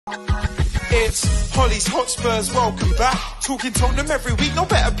It's Hollie's Hotspurs, welcome back. Talking Tottenham every week, no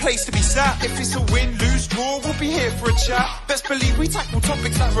better place to be sat. If it's a win, lose, draw, we'll be here for a chat. Best believe we tackle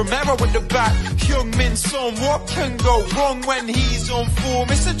topics like Romero in the back. Heung-min Son, what can go wrong when he's on form?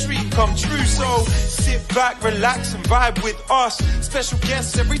 It's a dream come true, so sit back, relax and vibe with us. Special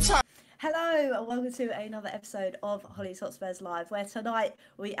guests every time. Hello and welcome to another episode of Hollie's Hotspurs Live, where tonight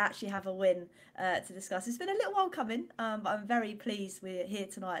we actually have a win to discuss. It's been a little while coming, but I'm very pleased we're here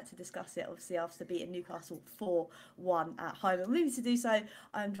tonight to discuss it, obviously after beating Newcastle 4-1 at home. And moving to do so,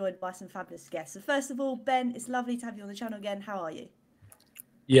 I'm joined by some fabulous guests. So first of all, Ben, it's lovely to have you on the channel again. How are you?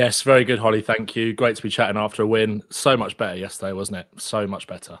 Yes, very good, Holly. Thank you. Great to be chatting after a win. So much better yesterday, wasn't it? So much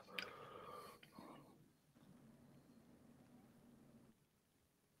better.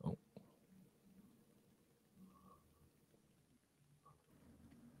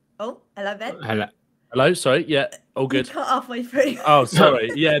 Oh, hello, Ben. Hello. Sorry. Yeah, all good. You cut halfway through. Oh, sorry.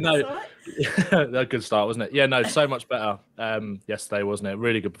 Yeah, no. Right. A good start, wasn't it? Yeah, no, so much better yesterday, wasn't it?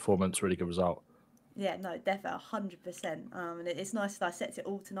 Really good performance, really good result. Yeah, no, definitely 100%. And it's nice to dissect it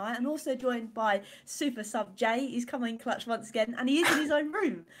all tonight. And also joined by super sub Jay. He's coming clutch once again, and he is in his own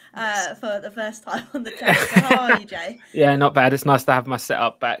room for the first time on the channel. So how are you, Jay? Yeah, not bad. It's nice to have my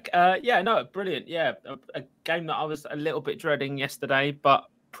setup back. Yeah, no, brilliant. Yeah, a game that I was a little bit dreading yesterday, but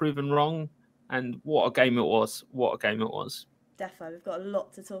proven wrong. And what a game it was. What a game it was. Defo, we've got a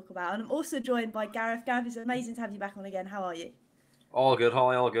lot to talk about. And I'm also joined by Gareth. Gareth, it's amazing to have you back on again. How are you? All good,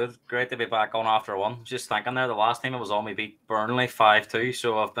 Holly, all good. Great to be back on after one. Just thinking there, the last time I was on, we beat Burnley 5-2,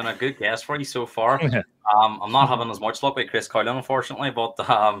 so I've been a good guest for you so far. I'm not having as much luck with Chris Coylan, unfortunately, but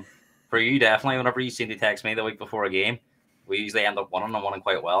for you, definitely, whenever you seem to text me the week before a game, we usually end up winning and winning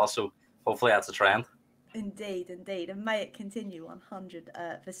quite well, so hopefully that's a trend. Indeed, and may it continue 100%.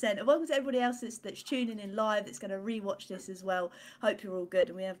 And welcome to everybody else that's tuning in live, that's going to rewatch this as well. Hope you're all good,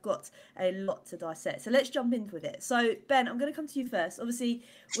 and we have got a lot to dissect. So let's jump in with it. So Ben, I'm going to come to you first. Obviously,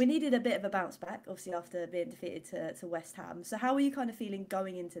 we needed a bit of a bounce back, obviously after being defeated to West Ham. So how are you kind of feeling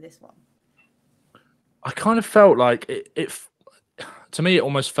going into this one? I kind of felt like it to me, it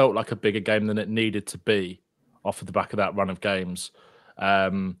almost felt like a bigger game than it needed to be off of the back of that run of games.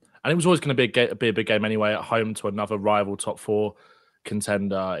 And it was always going to be a big game anyway, at home to another rival top four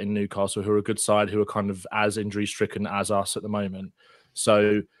contender in Newcastle, who are a good side, who are kind of as injury stricken as us at the moment.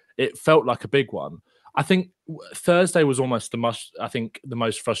 So it felt like a big one. I think Thursday was almost the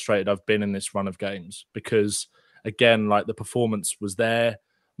most frustrated I've been in this run of games, because again, like, the performance was there,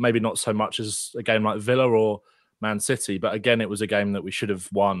 maybe not so much as a game like Villa or Man City, but again, it was a game that we should have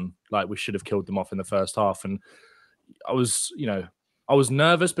won. Like, we should have killed them off in the first half. And I was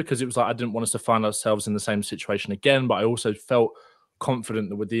nervous because it was like I didn't want us to find ourselves in the same situation again, but I also felt confident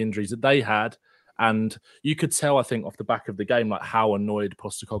that with the injuries that they had, and you could tell, I think, off the back of the game, like, how annoyed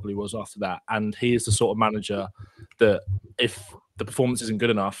Postecoglou was after that. And he is the sort of manager that if the performance isn't good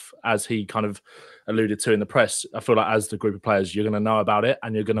enough, as he kind of alluded to in the press, I feel like as the group of players, you're going to know about it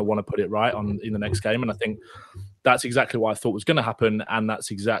and you're going to want to put it right in the next game. And I think that's exactly what I thought was going to happen. And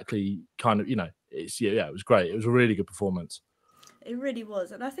that's exactly kind of, it was great. It was a really good performance. It really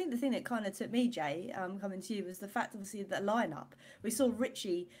was. And I think the thing that kind of took me, Jay, coming to you, was the fact, obviously, that lineup. We saw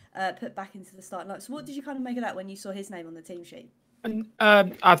Richie put back into the starting lineup. So what did you kind of make of that when you saw his name on the team sheet? And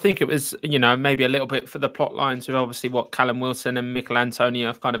I think it was, maybe a little bit for the plot lines with obviously what Callum Wilson and Mikel Antonio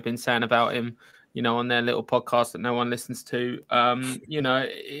have kind of been saying about him, on their little podcast that no one listens to. For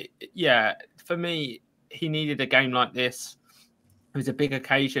me, he needed a game like this. It was a big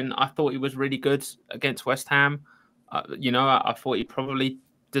occasion. I thought he was really good against West Ham. I thought he probably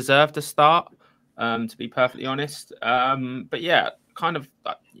deserved a start, to be perfectly honest. But yeah, kind of,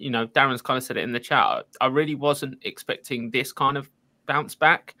 Darren's kind of said it in the chat. I really wasn't expecting this kind of bounce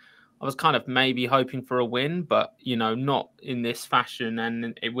back. I was kind of maybe hoping for a win, but, not in this fashion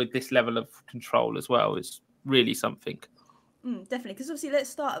and with this level of control as well is really something. Definitely, because obviously let's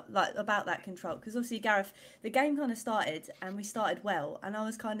start about that control, because obviously, Gareth, the game kind of started and we started well, and I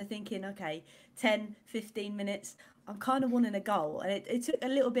was kind of thinking, okay, 10, 15 minutes, I'm kind of wanting a goal, and it took a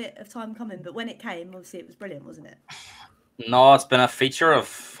little bit of time coming, but when it came, obviously it was brilliant, wasn't it? No, it's been a feature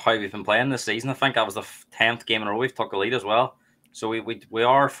of how we've been playing this season. I think that was the 10th game in a row we've took the lead as well. So we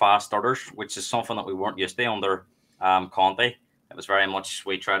are fast starters, which is something that we weren't used to under Conte. It was very much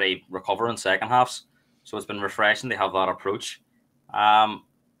we try to recover in second halves. So it's been refreshing to have that approach.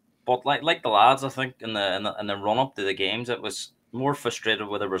 But like the lads, I think in the run up to the games, it was more frustrated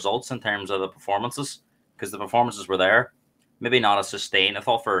with the results in terms of the performances, because the performances were there, maybe not as sustained. I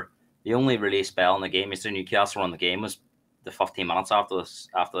thought for the only really spell in the game, yesterday Newcastle won the game, was the 15 minutes after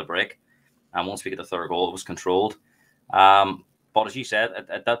the break, and once we get the third goal, it was controlled. But as you said,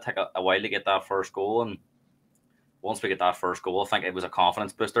 it did take a while to get that first goal. And once we get that first goal, I think it was a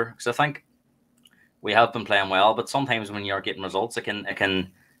confidence booster. Because I think we have been playing well, but sometimes when you're getting results, it can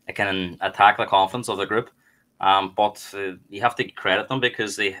attack the confidence of the group. But you have to credit them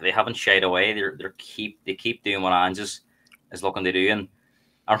because they haven't shied away. They keep doing what Ange is looking to do. And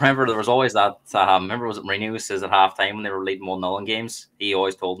I remember there was always that. Remember, was it Mourinho who says at halftime when they were leading 1-0 in games, he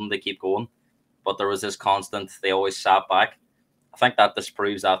always told them to keep going. But there was this constant. They always sat back. I think that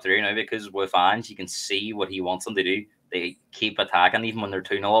disproves that through now because with Ange, you can see what he wants them to do. They keep attacking even when they're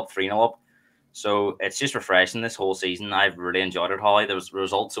 2-0 up, 3-0 up. So it's just refreshing this whole season. I've really enjoyed it, Hollie. The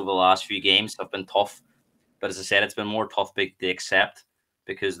results over the last few games have been tough. But as I said, it's been more tough to accept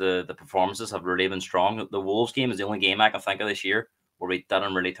because the performances have really been strong. The Wolves game is the only game I can think of this year where we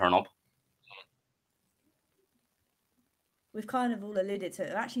didn't really turn up. We've kind of all alluded to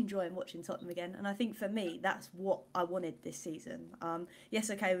it. I'm actually enjoying watching Tottenham again. And I think for me, that's what I wanted this season. Yes,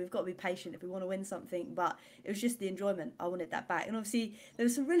 okay, we've got to be patient if we want to win something, but it was just the enjoyment. I wanted that back. And obviously, there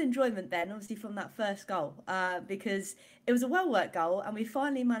was some real enjoyment then, obviously, from that first goal, because it was a well-worked goal and we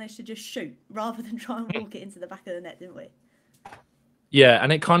finally managed to just shoot rather than try and walk it into the back of the net, didn't we? Yeah,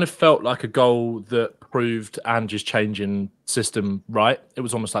 and it kind of felt like a goal that proved Ange's changing system right. It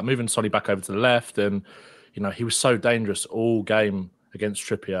was almost like moving Sonny back over to the left and he was so dangerous all game against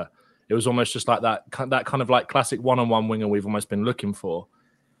Trippier. It was almost just like that kind of like classic one-on-one winger we've almost been looking for.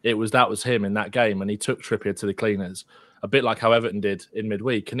 That was him in that game, and he took Trippier to the cleaners, a bit like how Everton did in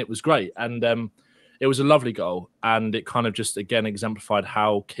midweek, and it was great. And it was a lovely goal, and it kind of just, again, exemplified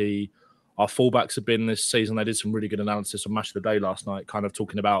how key our fullbacks have been this season. They did some really good analysis on Match of the Day last night, kind of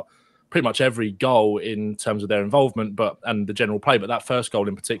talking about pretty much every goal in terms of their involvement and the general play. But that first goal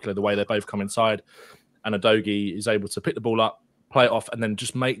in particular, the way they both come inside, and Udogie is able to pick the ball up, play it off, and then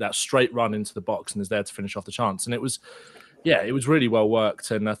just make that straight run into the box and is there to finish off the chance. And it was really well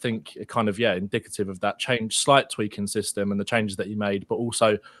worked. And I think it kind of, indicative of that slight tweak in system and the changes that he made, but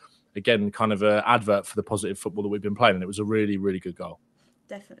also, again, kind of an advert for the positive football that we've been playing. And it was a really, really good goal.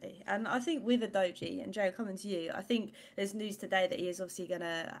 Definitely. And I think with Udogie, and Joe, coming to you, I think there's news today that he is obviously going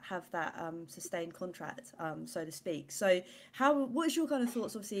to have that sustained contract, so to speak. So what is your kind of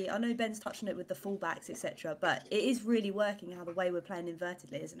thoughts? Obviously, I know Ben's touched on it with the fullbacks, etc., but it is really working how the way we're playing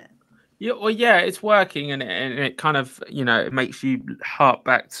invertedly, isn't it? Yeah, well, yeah, it's working, and it kind of, it makes you hark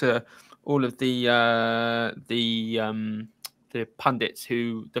back to all of the pundits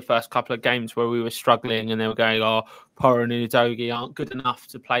who the first couple of games where we were struggling and they were going, Porro and Udogie aren't good enough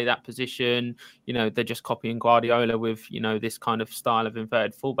to play that position. They're just copying Guardiola with, this kind of style of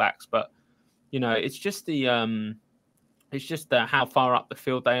inverted fullbacks. But, it's just the how far up the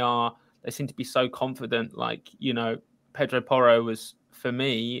field they are. They seem to be so confident. Like, Pedro Porro was, for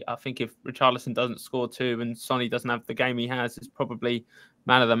me, I think if Richarlison doesn't score 2 and Sonny doesn't have the game he has, it's probably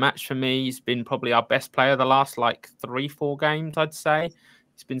man of the match for me. He's been probably our best player the last 3-4 games, I'd say.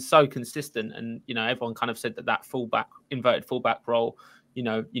 He's been so consistent, and everyone kind of said that inverted fullback role,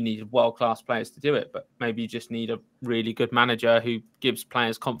 you need world-class players to do it, but maybe you just need a really good manager who gives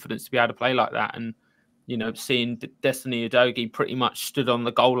players confidence to be able to play like that. And seeing Destiny Udogie pretty much stood on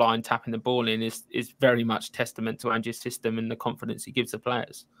the goal line tapping the ball in is very much testament to Ange's system and the confidence he gives the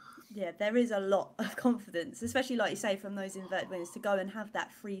players. Yeah, there is a lot of confidence, especially like you say, from those inverted winners to go and have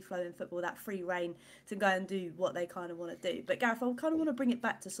that free flow in football, that free reign to go and do what they kind of want to do. But Gareth, I kind of want to bring it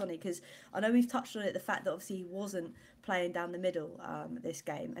back to Sonny, because I know we've touched on it, the fact that obviously he wasn't playing down the middle this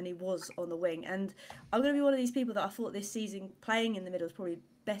game and he was on the wing. And I'm going to be one of these people that I thought this season playing in the middle is probably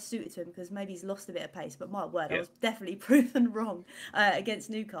best suited to him, because maybe he's lost a bit of pace. But my word, I was definitely proven wrong against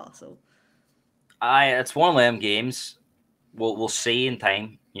Newcastle. It's one of them games. We'll see in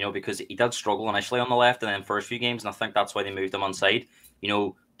time, because he did struggle initially on the left and then first few games, and I think that's why they moved him on side.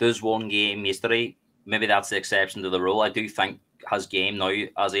 Does one game yesterday, maybe that's the exception to the rule. I do think his game now,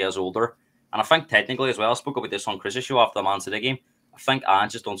 as he is older, and I think technically as well, I spoke about this on Chris's show after the Man City game, I think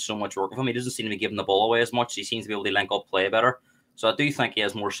Ange has done so much work with him. He doesn't seem to be giving the ball away as much. He seems to be able to link up play better. So I do think he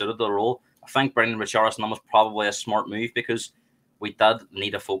is more suited to the role. I think bringing Richarlison was probably a smart move, because we did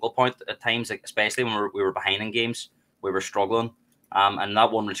need a focal point at times, especially when we were behind in games. We were struggling. And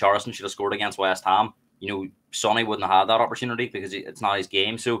that one Richarlison should have scored against West Ham. Sonny wouldn't have had that opportunity because it's not his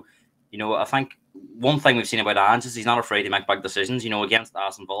game. So, I think one thing we've seen about Ange is he's not afraid to make big decisions. Against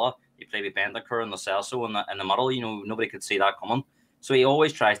Aston Villa, he played with Bentancur and Lo Celso in the middle. Nobody could see that coming. So he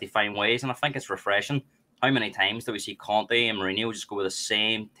always tries to find ways, and I think it's refreshing. How many times do we see Conte and Mourinho just go with the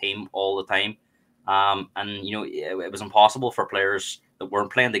same team all the time? It was impossible for players that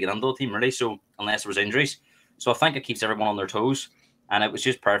weren't playing to get into the team, really, so unless there was injuries. So I think it keeps everyone on their toes, and it was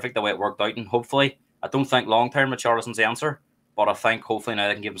just perfect the way it worked out. And hopefully, I don't think long-term Richarlison's the answer, But I think hopefully now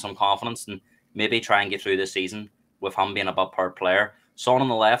they can give him some confidence and maybe try and get through this season with him being a above par player. Son on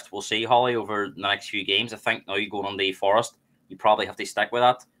the left, we'll see Hollie over the next few games. I think now you go on the Forest, you probably have to stick with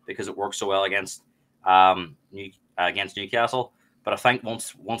that because it works so well against Newcastle. But I think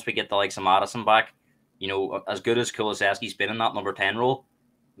once we get the likes of Maddison back, you know, as good as Kulusevski's been in that number 10 role,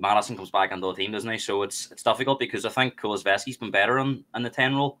 Maddison comes back into the team, doesn't he? So it's difficult because I think Kulusevski's been better in the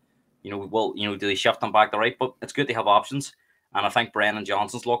 10 role. You know, do they shift him back to right? But it's good to have options. And I think Brennan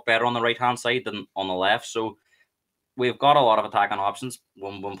Johnson's look better on the right-hand side than on the left. So we've got a lot of attacking options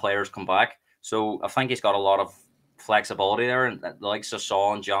when players come back. So I think he's got a lot of flexibility there. And the likes of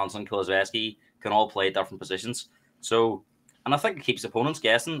Son, Johnson, Kulusevski can all play different positions. So, and I think it keeps opponents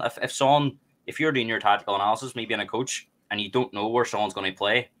guessing. If you're doing your tactical analysis, me being a coach, and you don't know where Son's going to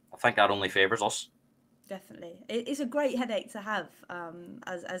play, I think that only favours us. Definitely. It's a great headache to have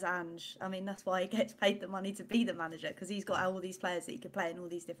as Ange. I mean, that's why he gets paid the money to be the manager, because he's got all these players that he can play in all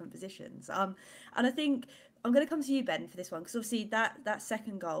these different positions. And I think I'm going to come to you, Ben, for this one, because obviously that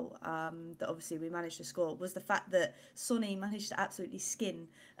second goal that obviously we managed to score was the fact that Sonny managed to absolutely skin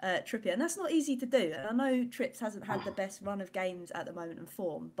Trippier. And that's not easy to do. And I know Trips hasn't had the best run of games at the moment in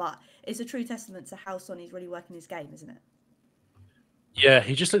form, but it's a true testament to how Sonny's really working his game, isn't it? Yeah,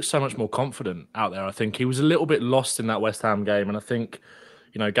 he just looks so much more confident out there. I think he was a little bit lost in that West Ham game. And I think,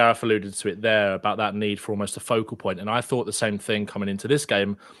 you know, Gareth alluded to it there about that need for almost a focal point. And I thought the same thing coming into this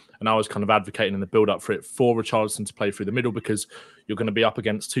game. And I was kind of advocating in the build-up for it for Richarlison to play through the middle, because you're going to be up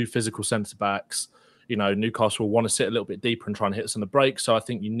against two physical centre-backs. You know, Newcastle will want to sit a little bit deeper and try and hit us on the break. So I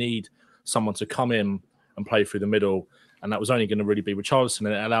think you need someone to come in and play through the middle. And that was only going to really be Richarlison.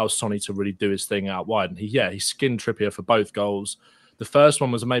 And it allows Sonny to really do his thing out wide. And he skinned Trippier for both goals. The first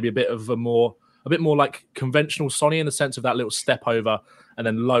one was maybe a bit more like conventional Sonny, in the sense of that little step over and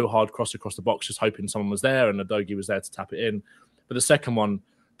then low hard cross across the box, just hoping someone was there and Udogie was there to tap it in. But the second one,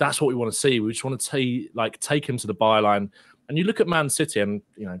 that's what we want to see. We just want to take him to the byline. And you look at Man City, and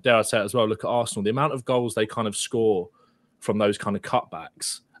you know, dare I say it as well, look at Arsenal, the amount of goals they kind of score from those kind of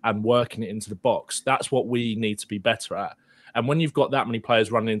cutbacks and working it into the box. That's what we need to be better at. And when you've got that many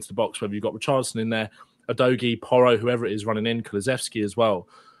players running into the box, whether you've got Richarlison in there, Udogie, Porro, whoever it is running in, Kulusevski as well,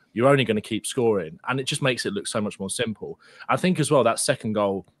 you're only going to keep scoring. And it just makes it look so much more simple. I think as well, that second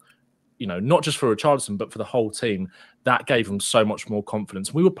goal, you know, not just for Richarlison, but for the whole team, that gave them so much more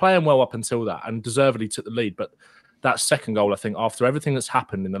confidence. We were playing well up until that and deservedly took the lead. But that second goal, I think, after everything that's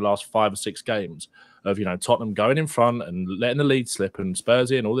happened in the last 5 or 6 games of, you know, Tottenham going in front and letting the lead slip and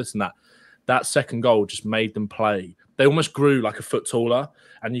Spurs in, all this and that, that second goal just made them play. They almost grew like a foot taller,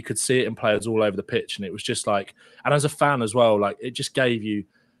 and you could see it in players all over the pitch. And it was just like, and as a fan as well, like it just gave you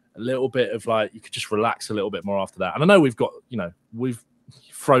a little bit of like, you could just relax a little bit more after that. And I know we've got, you know, we've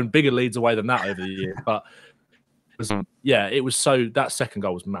thrown bigger leads away than that over the year, but it was so, that second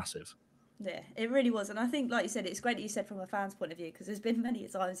goal was massive. Yeah, it really was. And I think, like you said, it's great that you said from a fan's point of view, because there's been many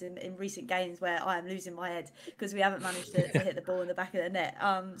times in recent games where I am losing my head because we haven't managed to hit the ball in the back of the net.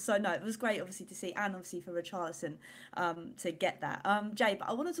 So, no, it was great, obviously, to see, and obviously for Richarlison to get that. Jay, but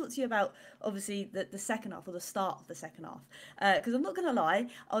I want to talk to you about, obviously, the second half, or the start of the second half. Because I'm not going to lie,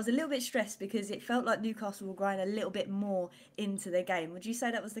 I was a little bit stressed because it felt like Newcastle were growing a little bit more into the game. Would you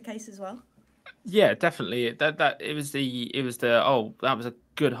say that was the case as well? Yeah, definitely. That was a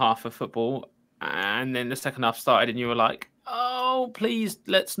good half of football, and then the second half started, and you were like, oh, please,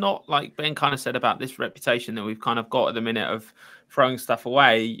 let's not, like Ben kind of said about this reputation that we've kind of got at the minute of throwing stuff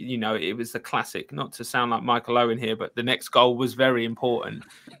away. You know, it was the classic, not to sound like Michael Owen here, but the next goal was very important.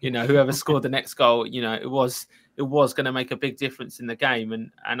 You know, whoever scored the next goal, you know, it was going to make a big difference in the game,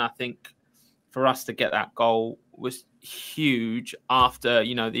 and I think for us to get that goal was huge after,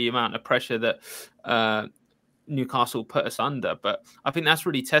 you know, the amount of pressure that Newcastle put us under. But I think that's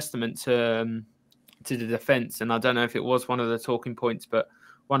really testament to the defence. And I don't know if it was one of the talking points, but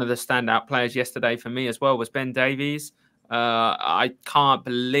one of the standout players yesterday for me as well was Ben Davies. I can't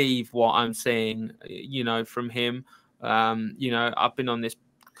believe what I'm seeing, you know, from him. You know, I've been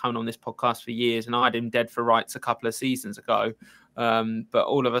coming on this podcast for years, and I had him dead for rights a couple of seasons ago. But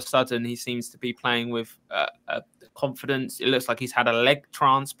all of a sudden, he seems to be playing with confidence. It looks like he's had a leg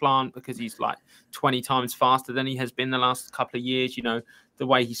transplant because he's like 20 times faster than he has been the last couple of years. You know, the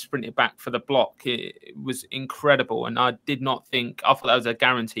way he sprinted back for the block, it was incredible. And I thought that was a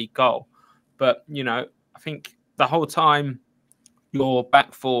guaranteed goal. But, you know, I think the whole time your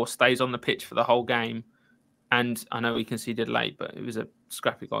back four stays on the pitch for the whole game. And I know we conceded late, but it was a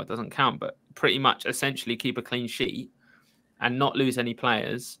scrappy goal. It doesn't count. But pretty much essentially keep a clean sheet and not lose any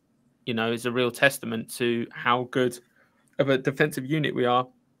players, you know, is a real testament to how good of a defensive unit we are.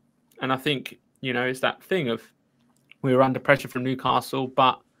 And I think, you know, it's that thing of we were under pressure from Newcastle,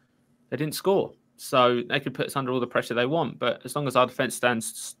 but they didn't score. So they could put us under all the pressure they want. But as long as our defence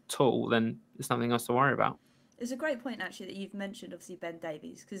stands tall, then there's nothing else to worry about. It's a great point, actually, that you've mentioned, obviously, Ben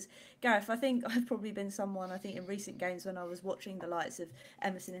Davies. Because, Gareth, I think I've probably been someone, I think, in recent games when I was watching the likes of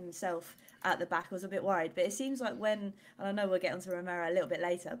Emerson himself at the back, I was a bit worried. But it seems like when, and I know we'll get onto Romero a little bit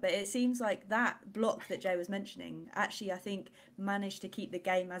later, but it seems like that block that Jay was mentioning, actually, I think, managed to keep the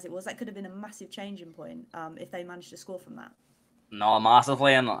game as it was. That could have been a massive changing point if they managed to score from that. No,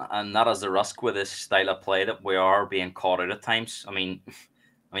 massively, and that is the risk with this style of play, that we are being caught out at times. I mean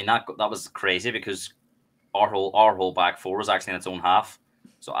that was crazy, because our whole back four was actually in its own half.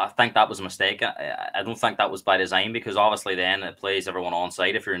 So I think that was a mistake. I don't think that was by design, because obviously then it plays everyone on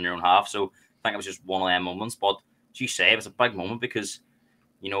side if you're in your own half. So I think it was just one of them moments. But as you say, it was a big moment, because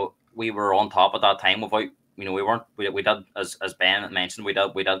we were on top at that time without we did, as Ben mentioned, we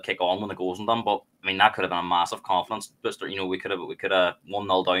did kick on when the goals were done. But I mean, that could have been a massive confidence booster. We could have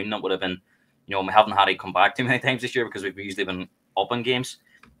 1-0 down. That would have been, we haven't had it come back too many times this year, because we've usually been up in games,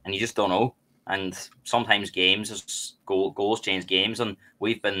 and you just don't know. And sometimes goals change games, and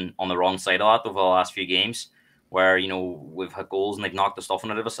we've been on the wrong side of that over the last few games, where we've had goals and they've knocked the stuffing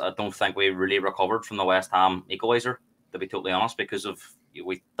out of us. I don't think we really recovered from the West Ham equaliser, to be totally honest, because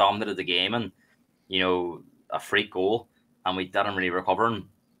we dominated the game, and a freak goal, and we didn't really recover. And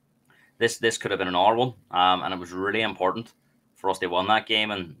this could have been another one, and it was really important for us to win that game,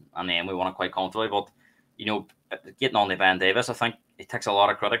 and then we won it quite comfortably. But getting on to Ben Davies, I think it takes a lot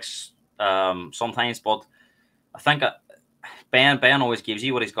of critics sometimes, but I think Ben always gives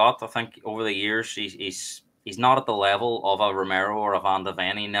you what he's got. I think over the years he's not at the level of a Romero or a Van de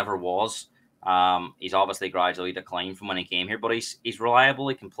Ven. He never was. He's obviously gradually declined from when he came here, but he's reliable.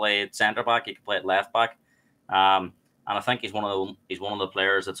 He can play at centre back. He can play at left back. And I think he's one of the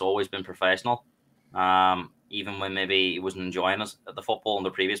players that's always been professional, even when maybe he wasn't enjoying the football under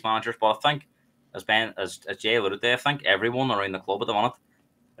previous managers. But I think, as Jay alluded to, I think everyone around the club at the moment,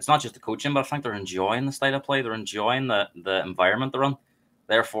 it's not just the coaching, but I think they're enjoying the style of play. They're enjoying the environment they're in.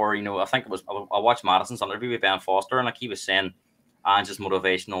 Therefore, I think I watched Madison's interview with Ben Foster, and like he was saying, Ange's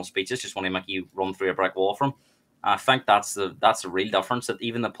motivational speeches just want to make you run through a brick wall from. And I think that's the real difference, that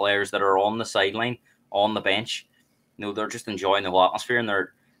even the players that are on the sideline, on the bench, they're just enjoying the whole atmosphere, and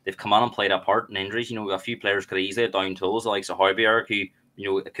they've come on and played a part in injuries. A few players could easily have down tools, like Højbjerg,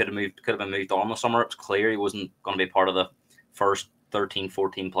 who could have been moved on this summer. It was clear he wasn't going to be part of the first 13,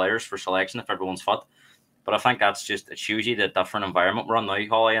 14 players for selection if everyone's fit. But I think it shows you the different environment we're on now,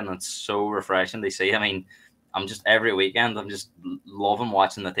 Hollie, and it's so refreshing to see. I mean, every weekend, I'm just loving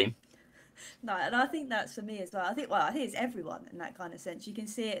watching the team. No, and I think that's for me as well. I think it's everyone in that kind of sense. You can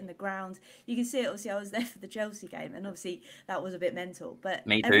see it in the ground. You can see it, obviously, I was there for the Chelsea game, and obviously that was a bit mental. But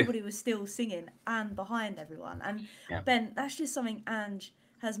everybody was still singing and behind everyone. And Ben, that's just something Ange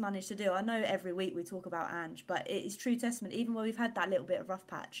has managed to do. I know every week we talk about Ange, but it is true testament. Even when we've had that little bit of rough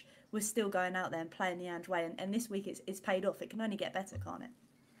patch, we're still going out there and playing the Ange way. And this week it's paid off. It can only get better, can't it?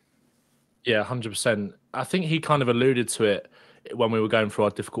 Yeah, 100%. I think he kind of alluded to it when we were going through our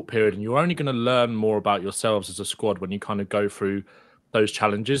difficult period, and you're only going to learn more about yourselves as a squad when you kind of go through those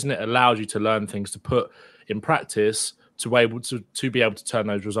challenges, and it allows you to learn things to put in practice to be able to turn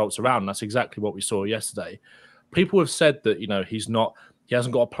those results around. And that's exactly what we saw yesterday. People have said that, he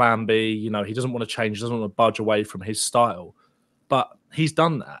hasn't got a plan B, he doesn't want to change, he doesn't want to budge away from his style. But he's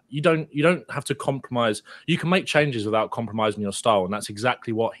done that. You don't have to compromise. You can make changes without compromising your style, and that's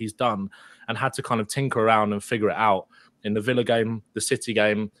exactly what he's done, and had to kind of tinker around and figure it out in the Villa game, the City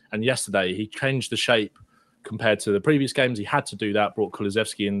game, and yesterday. He changed the shape compared to the previous games. He had to do that, brought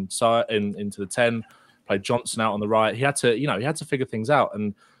Kulusevski into the 10, played Johnson out on the right. He had to figure things out,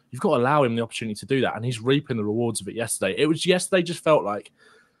 and you've got to allow him the opportunity to do that, and he's reaping the rewards of it yesterday. Yesterday just felt like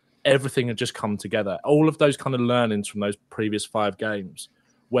everything had just come together. All of those kind of learnings from those previous 5 games,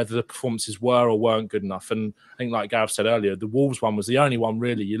 whether the performances were or weren't good enough. And I think, like Gareth said earlier, the Wolves one was the only one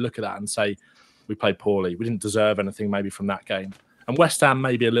really you look at that and say, we played poorly. We didn't deserve anything maybe from that game. And West Ham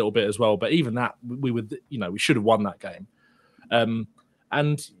maybe a little bit as well. But even that, we should have won that game.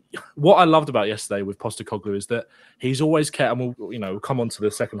 And what I loved about yesterday with Postecoglou is that he's always kept, and we'll come on to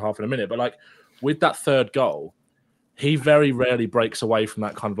the second half in a minute, but like with that third goal, he very rarely breaks away from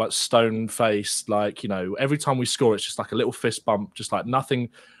that kind of like stone face. Like, every time we score, it's just like a little fist bump, just like nothing,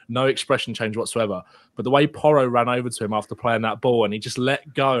 no expression change whatsoever. But the way Porro ran over to him after playing that ball and he just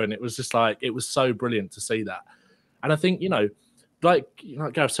let go, and it was just like, it was so brilliant to see that. And I think, like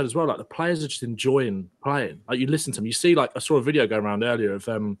Gareth said as well, like the players are just enjoying playing. Like you listen to them, you see, like I saw a video going around earlier of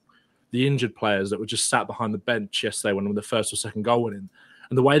the injured players that were just sat behind the bench yesterday when the first or second goal went in,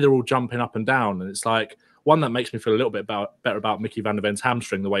 and the way they're all jumping up and down, and it's like one that makes me feel a little bit better about Mickey van der Ven's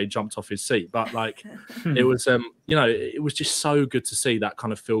hamstring, the way he jumped off his seat. But like, it was, you know, it was just so good to see that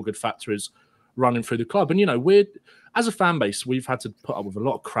kind of feel good factor is running through the club. And, you know, we're, as a fan base, we've had to put up with a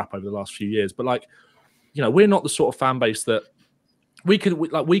lot of crap over the last few years. But like, you know, we're not the sort of fan base that we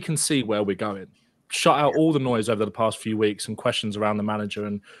can see where we're going. Shut out all the noise over the past few weeks and questions around the manager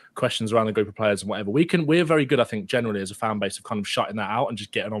and questions around the group of players and whatever. We're very good, I think, generally as a fan base of kind of shutting that out and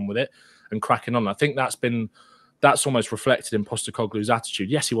just getting on with it and cracking on. I think that's almost reflected in Postecoglou's attitude.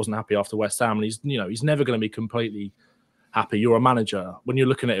 Yes, he wasn't happy after West Ham, and he's never going to be completely happy. You're a manager. When you're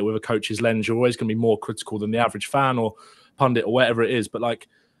looking at it with a coach's lens, you're always going to be more critical than the average fan or pundit or whatever it is. But like,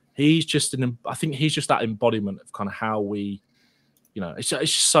 I think he's just that embodiment of kind of how we, you know, it's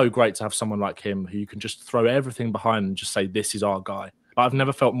just so great to have someone like him who you can just throw everything behind and just say, this is our guy. I've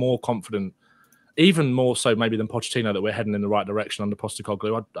never felt more confident, even more so maybe than Pochettino, that we're heading in the right direction under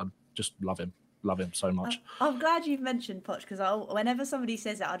Postecoglou. I just love him so much. I'm glad you've mentioned Poch, because whenever somebody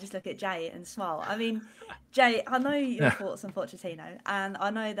says it, I'll just look at Jay and smile. I mean, Jay, I know your thoughts on Pochettino, and I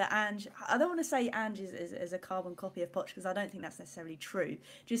know that Ange, I don't want to say Ange is a carbon copy of Poch, because I don't think that's necessarily true.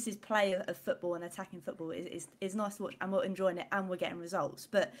 Just his play of football and attacking football is nice to watch, and we're enjoying it and we're getting results.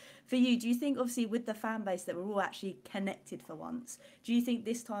 But for you, do you think, obviously with the fan base, that we're all actually connected for once, do you think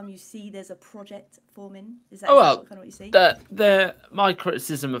this time you see there's a project forming? Is that kind of what you see? My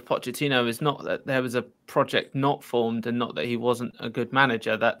criticism of Pochettino is not that there was a project not formed and not that he wasn't a good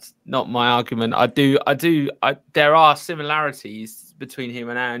manager. That's not my argument. There are similarities between him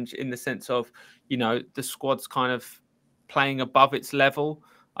and Ange in the sense of, you know, the squad's kind of playing above its level,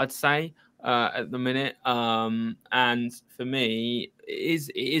 I'd say, at the minute. And for me, it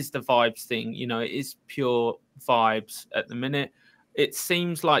is the vibes thing. You know, it is pure vibes at the minute. It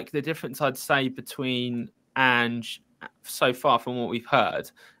seems like the difference, I'd say, between Ange so far from what we've heard,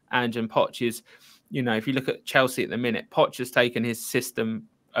 Ange and Poch, is, you know, if you look at Chelsea at the minute, Poch has taken his system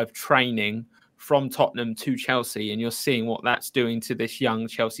of training from Tottenham to Chelsea, and you're seeing what that's doing to this young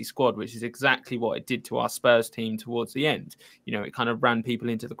Chelsea squad, which is exactly what it did to our Spurs team towards the end. You know, it kind of ran people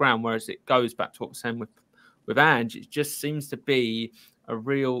into the ground, whereas it goes back to what we're saying with Ange. It just seems to be a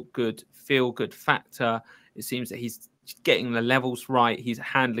real good feel-good factor. It seems that he's getting the levels right. He's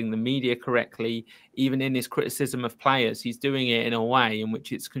handling the media correctly. Even in his criticism of players, he's doing it in a way in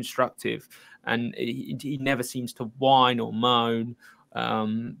which it's constructive, and he never seems to whine or moan.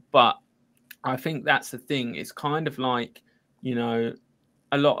 But I think that's the thing. It's kind of like, you know,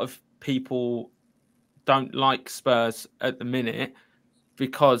 a lot of people don't like Spurs at the minute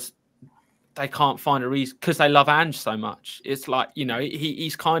because they can't find a reason, because they love Ange so much. It's like, you know,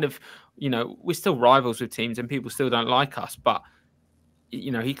 he's kind of, you know, we're still rivals with teams and people still don't like us, but,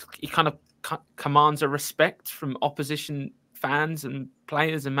 you know, he kind of commands a respect from opposition fans and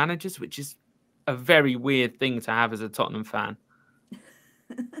players and managers, which is a very weird thing to have as a Tottenham fan.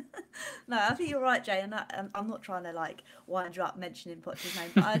 No, I think you're right, Jay, and I'm not trying to like wind you up mentioning Poch's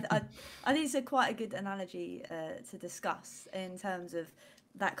name, but I think it's quite a good analogy to discuss in terms of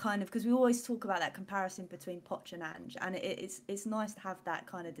that kind of, because we always talk about that comparison between Poch and Ange, and it's nice to have that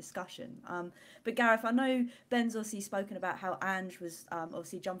kind of discussion. But Gareth, I know Ben's obviously spoken about how Ange was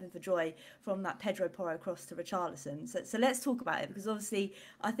obviously jumping for joy from that Pedro Porro cross to Richarlison. So let's talk about it, because obviously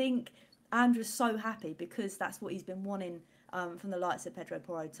I think Ange was so happy because that's what he's been wanting from the likes of Pedro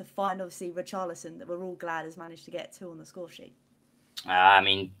Porro, to find obviously Richarlison, that we're all glad has managed to get 2 on the score sheet. I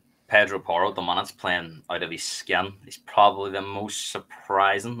mean, Pedro Porro, the minute's playing out of his skin. He's probably the most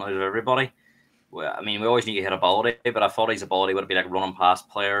surprising out of everybody. Well, I mean, we always knew he had ability, but I thought his ability would be like running past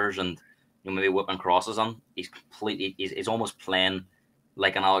players and, you know, maybe whipping crosses on. He's almost playing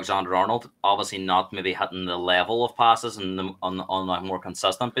like an Alexander-Arnold. Obviously not maybe hitting the level of passes on a more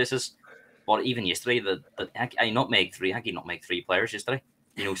consistent basis. But even yesterday, he nutmegged 3 players yesterday.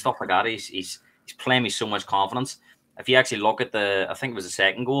 You know, stuff like that. He's playing with so much confidence. If you actually look at I think it was the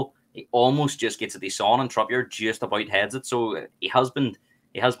second goal, he almost just gets it. He saw and Trippier just about heads it. So he has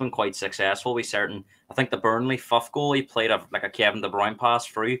been quite successful with certain. I think the Burnley 5th goal, he played like a Kevin De Bruyne pass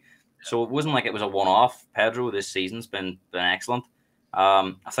through. So it wasn't like it was a one-off. Pedro this season's been excellent.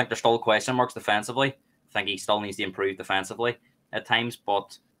 I think there's still question marks defensively. I think he still needs to improve defensively at times.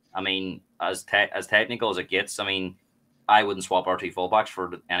 But I mean, as technical as it gets, I mean, I wouldn't swap RT fullbacks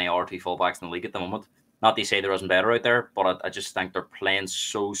for any RT fullbacks in the league at the moment. Not to say there isn't better out there, but I just think they're playing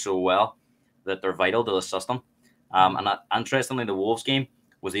so well that they're vital to the system. And interestingly, the Wolves game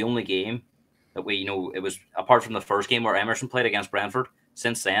was the only game that we, you know, it was apart from the first game where Emerson played against Brentford.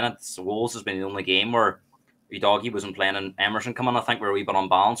 Since then, Wolves has been the only game where Udogie wasn't playing and Emerson come on. I think we're a wee bit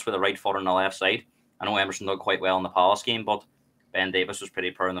unbalanced with the right foot on the left side. I know Emerson did quite well in the Palace game, but Ben Davies was pretty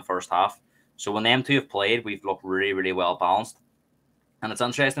poor in the first half. So when them two have played, we've looked really, really well balanced. And it's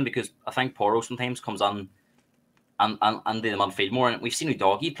interesting because I think Porro sometimes comes on and do the midfield more. And we've seen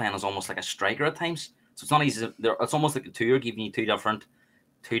Udogie playing as almost like a striker at times. So it's not easy. It's almost like the two are giving you two different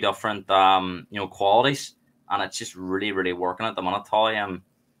qualities. And it's just really, really working at the minute, Hollie. And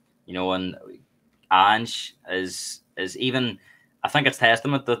Ange is even, I think it's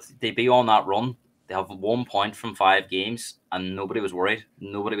testament that they be on that run. They have 1 point from 5 games and nobody was worried.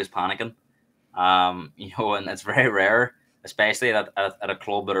 Nobody was panicking. And it's very rare, especially at a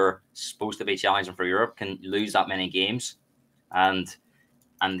club that are supposed to be challenging for Europe, can lose that many games and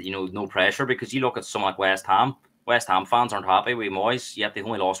no pressure, because you look at someone like West Ham. West Ham fans aren't happy with Moyes, yet they've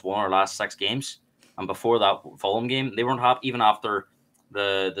only lost 1 of their last 6 games. And before that Fulham game, they weren't happy. Even after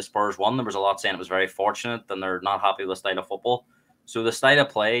the Spurs won, there was a lot saying it was very fortunate and they're not happy with the style of football. So the style of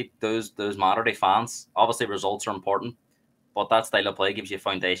play does matter to fans. Obviously, results are important, but that style of play gives you a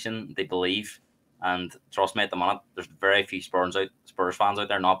foundation. They believe, and trust me, at the minute, there's very few Spurs fans out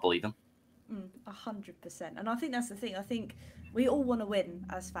there not believing. 100%. And I think that's the thing. I think we all want to win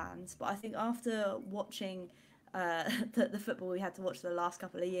as fans, but I think after watching the football we had to watch the last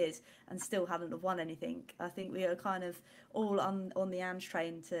couple of years and still haven't won anything, I think we are kind of all on the Ange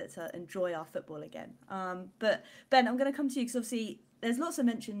train to enjoy our football again. But Ben, I'm going to come to you because obviously there's lots of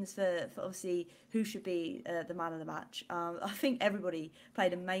mentions for obviously who should be the man of the match. I think everybody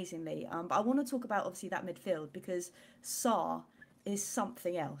played amazingly, but I want to talk about obviously that midfield, because Sarr is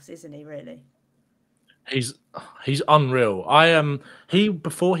something else, isn't he, really? He's unreal.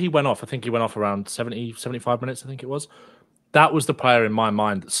 Before he went off, I think he went off around 70, 75 minutes, I think it was. That was the player in my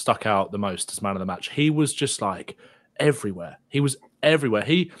mind that stuck out the most as man of the match. He was just like everywhere. He was everywhere.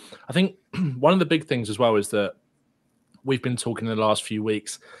 I think one of the big things as well is that we've been talking in the last few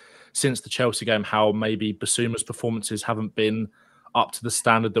weeks since the Chelsea game how maybe Bissouma's performances haven't been up to the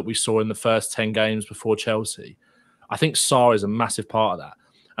standard that we saw in the first 10 games before Chelsea. I think Sarr is a massive part of that.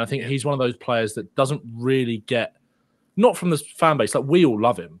 And I think he's one of those players that doesn't really get, not from the fan base, like we all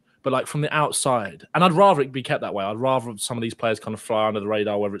love him, but like from the outside. And I'd rather it be kept that way. I'd rather some of these players kind of fly under the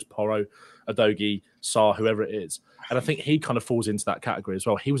radar, whether it's Porro, Udogie, Sarr, whoever it is. And I think he kind of falls into that category as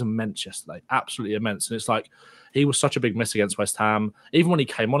well. He was immense yesterday, absolutely immense. And it's like he was such a big miss against West Ham. Even when he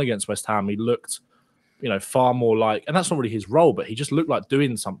came on against West Ham, he looked, far more like, and that's not really his role, but he just looked like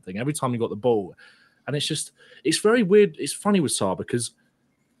doing something every time he got the ball. And it's very weird. It's funny with Sarr because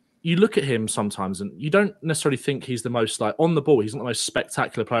you look at him sometimes and you don't necessarily think he's the most, like, on the ball, he's not the most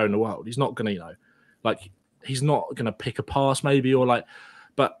spectacular player in the world. He's not going to, he's not going to pick a pass maybe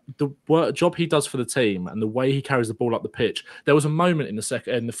but the job he does for the team and the way he carries the ball up the pitch. There was a moment in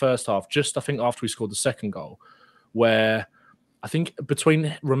the first half, just I think after we scored the second goal, where I think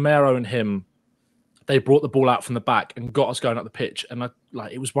between Romero and him, they brought the ball out from the back and got us going up the pitch. And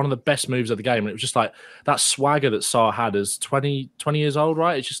it was one of the best moves of the game. And it was just like that swagger that Sarr had as 20 years old,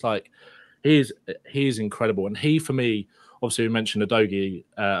 right? It's just like, he is incredible. And he, for me, obviously we mentioned Udogie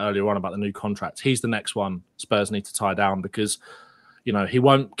earlier on about the new contract. He's the next one Spurs need to tie down because, he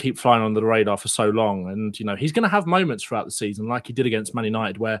won't keep flying under the radar for so long. And, he's going to have moments throughout the season, like he did against Man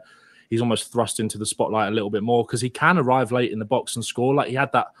United, where he's almost thrust into the spotlight a little bit more because he can arrive late in the box and score. Like he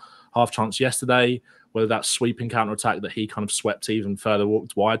had that half chance yesterday, whether that sweeping counter attack that he kind of swept even further,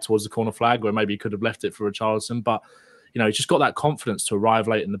 walked wide towards the corner flag, where maybe he could have left it for Richarlison. But, he's just got that confidence to arrive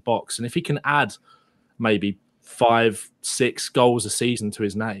late in the box. And if he can add maybe 5-6 goals a season to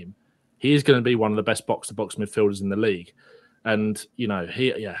his name, he is going to be one of the best box-to-box midfielders in the league. And,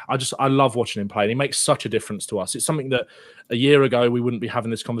 I love watching him play. And he makes such a difference to us. It's something that a year ago we wouldn't be having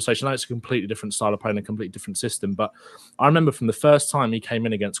this conversation. Now it's a completely different style of playing, a completely different system. But I remember from the first time he came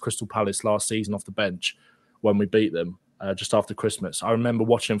in against Crystal Palace last season off the bench when we beat them just after Christmas, I remember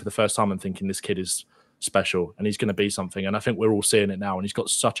watching him for the first time and thinking this kid is special and he's going to be something. And I think we're all seeing it now. And he's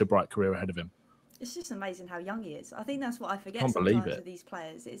got such a bright career ahead of him. It's just amazing how young he is. I think that's what I forget sometimes with these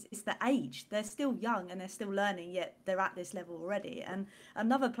players. It's the age. They're still young and they're still learning, yet they're at this level already. And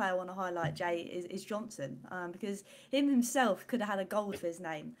another player I want to highlight, Jay, is Johnson, because him himself could have had a goal to his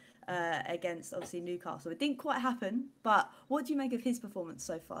name against, obviously, Newcastle. It didn't quite happen, but what do you make of his performance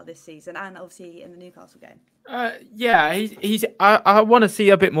so far this season and, obviously, in the Newcastle game? I want to see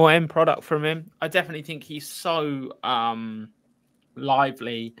a bit more end product from him. I definitely think he's so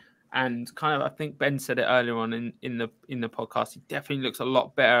lively. And kind of, I think Ben said it earlier on in the podcast. He definitely looks a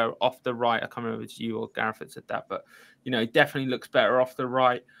lot better off the right. I can't remember if it's you or Gareth that said that, but he definitely looks better off the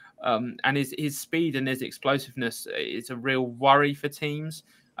right. And his speed and his explosiveness is a real worry for teams.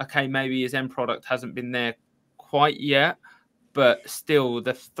 Okay, maybe his end product hasn't been there quite yet, but still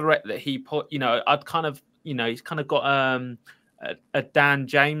the threat that he put. I'd kind of, he's kind of got a Dan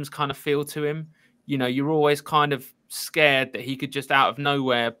James kind of feel to him. You know, you're always kind of scared that he could just out of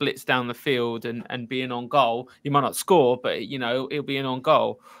nowhere blitz down the field and be in on goal. He might not score, but you know, he'll be in on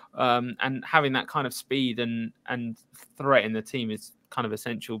goal. And having that kind of speed and threat in the team is kind of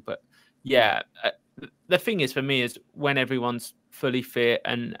essential. But yeah, the thing is for me is when everyone's fully fit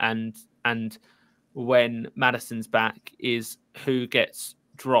and when Maddison's back is who gets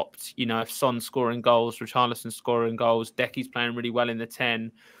dropped. You know, if Son's scoring goals, Richarlison's scoring goals, Decky's playing really well in the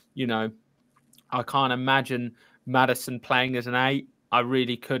 10, you know, I can't imagine Maddison playing as an 8. I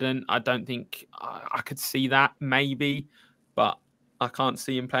really couldn't. I don't think I could see that maybe, but I can't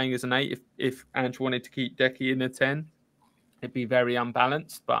see him playing as an 8 if Ange wanted to keep Decky in a 10. It'd be very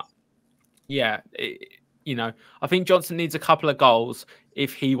unbalanced, but yeah, you know, I think Johnson needs a couple of goals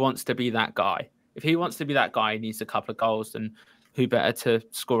if he wants to be that guy. If he wants to be that guy, he needs a couple of goals, and who better to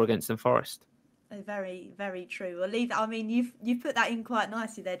score against than Forest? Very, very true. We'll leave that. I mean, you've put that in quite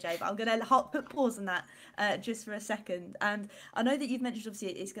nicely there, Jay, but I'm going to put pause on that just for a second. And I know that you've mentioned,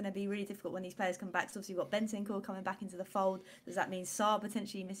 obviously, it's going to be really difficult when these players come back. So obviously, you've got Bentancur coming back into the fold. Does that mean Sarr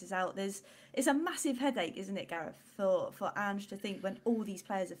potentially misses out? It's a massive headache, isn't it, Gareth, for Ange to think when all these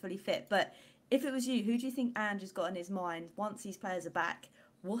players are fully fit. But if it was you, who do you think Ange has got in his mind once these players are back?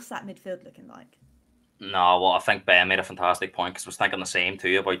 What's that midfield looking like? No, well, I think Ben made a fantastic point because I was thinking the same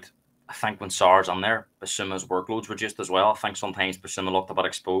too about, I think when Sarr's on there, Basuma's workloads reduced as well. I think sometimes Basuma looked a bit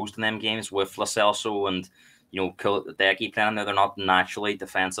exposed in them games with Lo Celso and, you know, Decky playing there. They're not naturally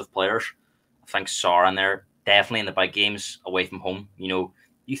defensive players. I think Sarr in there, definitely in the big games away from home. You know,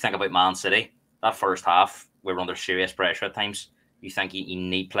 you think about Man City, that first half, we were under serious pressure at times. You think you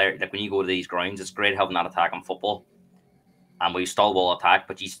need players, like when you go to these grounds, it's great having that attack in football. And we still will attack,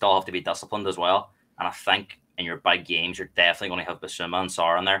 but you still have to be disciplined as well. And I think in your big games, you're definitely going to have Basuma and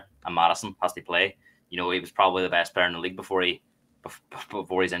Sarr in there, and Maddison has to play. You know, he was probably the best player in the league before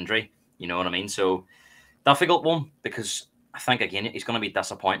his injury. You know what I mean? So difficult one, because I think again he's going to be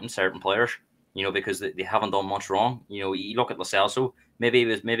disappointing certain players. You know, because they haven't done much wrong. You know, you look at Lo Celso, maybe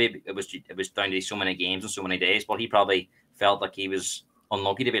it was down to so many games and so many days, but he probably felt like he was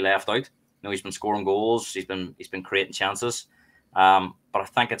unlucky to be left out. You know, he's been scoring goals, he's been creating chances. But I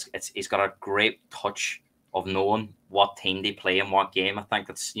think he's got a great touch of knowing what team they play in what game. I think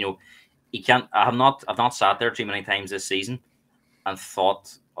that's, you know, he can't. I've not sat there too many times this season and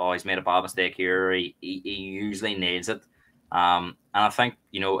thought, oh, he's made a bad mistake here. He usually nails it. And I think,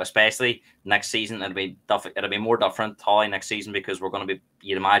 you know, especially next season, it'll be more different, Hollie, next season, because we're going to be,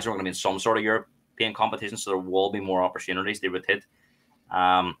 you'd imagine we're going to be in some sort of European competition, so there will be more opportunities they would hit.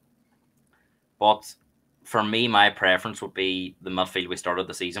 But for me, my preference would be the midfield we started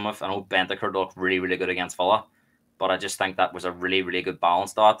the season with. I know Bentancur looked really, really good against Villa, but I just think that was a really, really good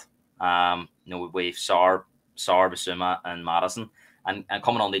balance that. You know, we've Sarr, Basuma, and Maddison. And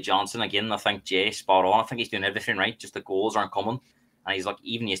coming on to Johnson again, I think Jay spot on. I think he's doing everything right. Just the goals aren't coming. And he's like,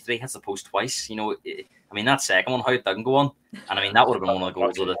 even yesterday, hits the post twice. You know, I mean, that second one, how it didn't go on. And I mean, that would have been one of the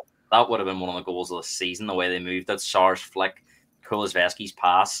goals of the season, the way they moved it. Sarr's flick, Kulusevski's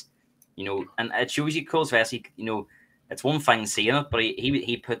pass. You know, and it shows you Kulusevski, you know, it's one thing seeing it, but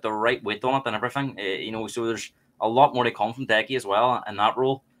he put the right weight on it and everything. You know, so there's a lot more to come from Decky as well in that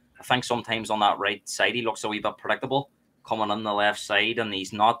role. I think sometimes on that right side, he looks a wee bit predictable coming on the left side, and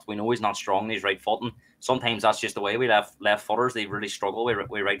we know he's not strong, he's right footing. Sometimes that's just the way we left footers, they really struggle.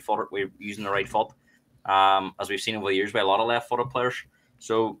 We're using the right foot, as we've seen over the years by a lot of left footed players.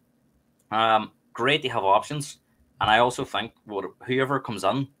 So great to have options. And I also think whoever comes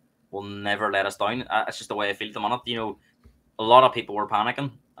in will never let us down. It's just the way I feel at the minute. You know, a lot of people were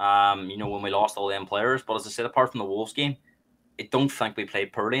panicking, you know, when we lost all them players. But as I said, apart from the Wolves game, I don't think we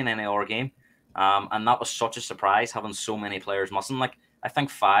played poorly in any other game. And that was such a surprise, having so many players missing. Like, I think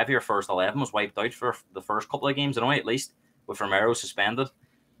 5 of your first 11 was wiped out for the first couple of games, anyway, at least, with Romero suspended.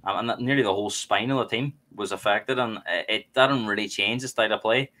 And nearly the whole spine of the team was affected. And it didn't really change the style of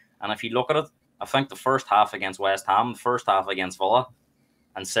play. And if you look at it, I think the first half against West Ham, the first half against Villa,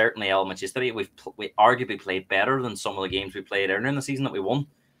 and certainly El Manchester, we arguably played better than some of the games we played earlier in the season that we won.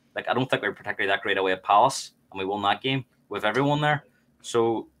 Like, I don't think we were particularly that great away at Palace, and we won that game with everyone there.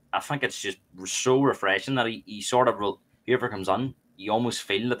 So I think it's just so refreshing that he sort of, whoever comes on, you almost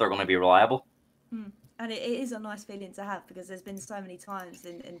feel that they're going to be reliable. And it is a nice feeling to have, because there's been so many times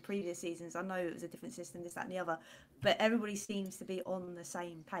in previous seasons, I know it was a different system, this, that and the other, but everybody seems to be on the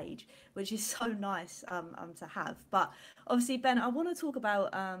same page, which is so nice to have. But obviously, Ben, I want to talk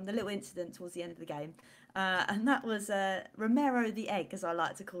about the little incident towards the end of the game, and that was Romero the Egg, as I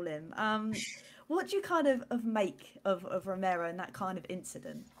like to call him. What do you kind of make of Romero and that kind of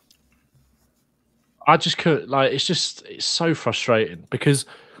incident? I just could like it's so frustrating because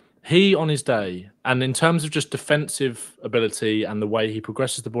he on his day, and in terms of just defensive ability and the way he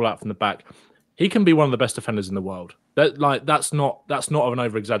progresses the ball out from the back, he can be one of the best defenders in the world. That's not of an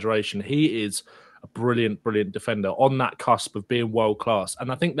over exaggeration. He is a brilliant defender on that cusp of being world class,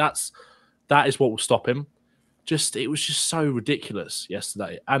 and I think that is what will stop him. It was just so ridiculous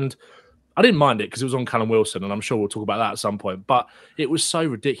yesterday, and I didn't mind it because it was on Callum Wilson, and I'm sure we'll talk about that at some point. But it was so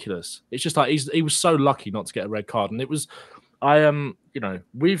ridiculous. It's just like he was so lucky not to get a red card, and it was.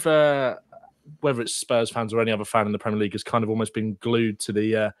 We've whether it's Spurs fans or any other fan in the Premier League has kind of almost been glued to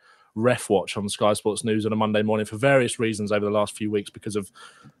the ref watch on Sky Sports News on a Monday morning for various reasons over the last few weeks because of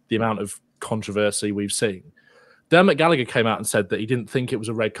the amount of controversy we've seen. Dermot Gallagher came out and said that he didn't think it was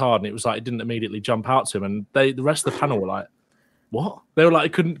a red card, and it was like it didn't immediately jump out to him, and the rest of the panel were like, "What?" They were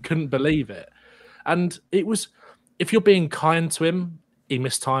like, couldn't believe it, and it was. If you're being kind to him, he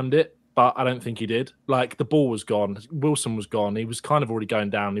mistimed it. But I don't think he did. Like, the ball was gone. Wilson was gone. He was kind of already going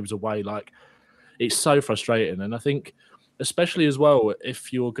down. He was away. Like, it's so frustrating. And I think, especially as well,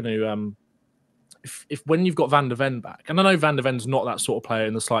 if you're going to, if when you've got Van der Ven back, and I know Van der Ven's not that sort of player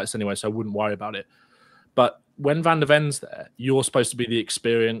in the slightest anyway, so I wouldn't worry about it. But when Van der Ven's there, you're supposed to be the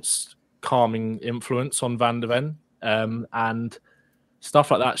experienced, calming influence on Van der Ven. And stuff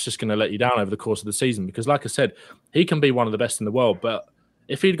like that's just going to let you down over the course of the season. Because, like I said, he can be one of the best in the world, but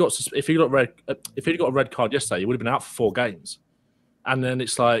if he'd got a red card yesterday, he would have been out for 4 games, and then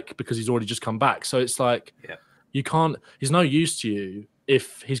it's like because he's already just come back. So it's like you can't. He's no use to you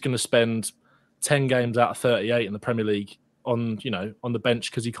if he's going to spend 10 games out of 38 in the Premier League on the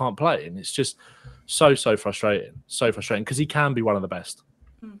bench because he can't play, and it's just so frustrating because he can be one of the best.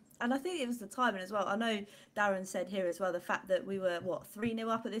 And I think it was the timing as well. I know Darren said here as well the fact that we were 3-0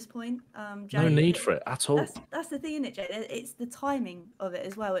 up at this point. Jay, no need for it at all. That's the thing, isn't it, Jay? It's the timing of it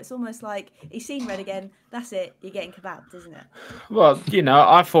as well. It's almost like he's seen red again. That's it. You're getting kebabbed, isn't it? Well,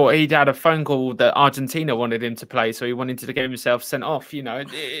 I thought he'd had a phone call that Argentina wanted him to play, so he wanted to get himself sent off.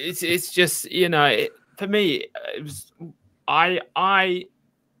 It's just for me, it was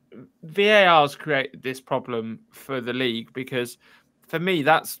VAR's created this problem for the league because for me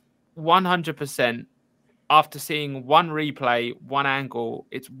that's 100%. After seeing one replay, one angle,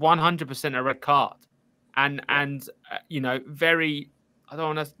 it's 100% a red card, and very. I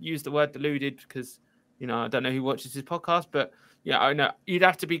don't want to use the word deluded because I don't know who watches this podcast, but I know you'd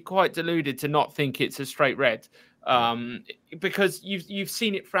have to be quite deluded to not think it's a straight red, because you've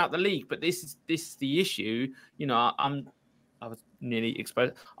seen it throughout the league. But this is the issue. I was nearly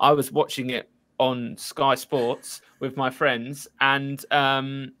exposed. I was watching it on Sky Sports with my friends, and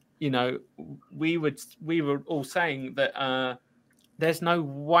we were all saying that there's no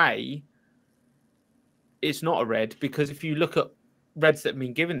way it's not a red, because if you look at reds that have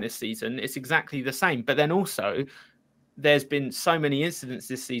been given this season, it's exactly the same. But then also there's been so many incidents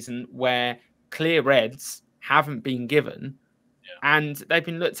this season where clear reds haven't been given, and they've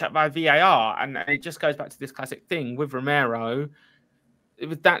been looked at by VAR, and it just goes back to this classic thing with Romero.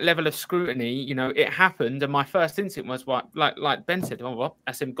 With that level of scrutiny, it happened, and my first instinct was, like Ben said,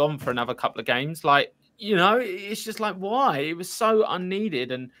 that's him gone for another couple of games. It's just like, why? It was so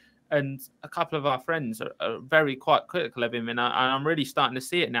unneeded, and a couple of our friends are very quite critical of him, and I'm really starting to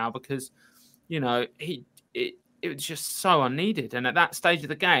see it now because, it was just so unneeded. And at that stage of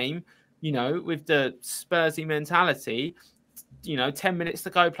the game, with the Spursy mentality, 10 minutes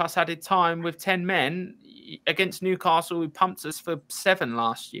to go plus added time with 10 men against Newcastle, who pumped us for 7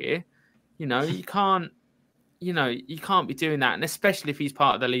 last year. You can't be doing that. And especially if he's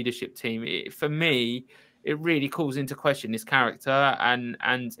part of the leadership team, for me, it really calls into question his character. And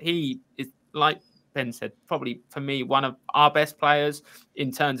he is, like Ben said, probably for me, one of our best players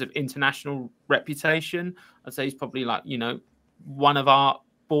in terms of international reputation. I'd say he's probably one of our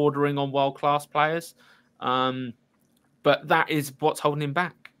bordering on world-class players. But that is what's holding him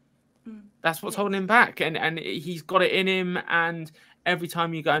back. That's what's holding him back. And he's got it in him. And every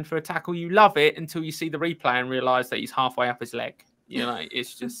time you go in for a tackle, you love it until you see the replay and realise that he's halfway up his leg.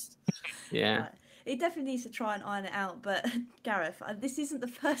 It's just, yeah. He definitely needs to try and iron it out. But Gareth, this isn't the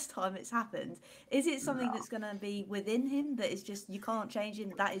first time it's happened. Is it something that's going to be within him that is just, you can't change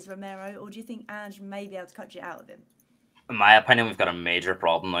him, that is Romero? Or do you think Ange may be able to cut you out of him? In my opinion, we've got a major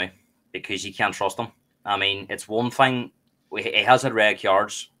problem now because you can't trust him. I mean, it's one thing. He has had red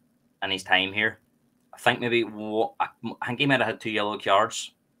cards in his time here. I think he might have had 2 yellow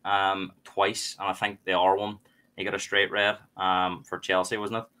cards twice, and I think the other one he got a straight red for Chelsea,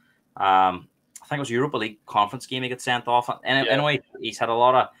 wasn't it? I think it was a Europa League conference game he got sent off. Anyway, he's had a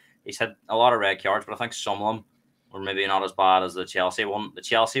lot of red cards, but I think some of them were maybe not as bad as the Chelsea one. The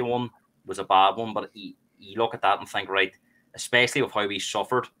Chelsea one, was a bad one, but you look at that and think, right, especially with how he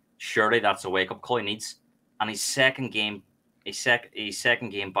suffered, surely that's a wake-up call he needs. And his second game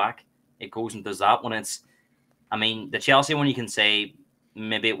back, it goes and does that when it's, I mean, the Chelsea one you can say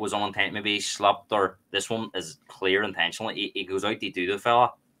maybe it was unintentional, maybe he slept, or this one is clear intentionally. He goes out to do the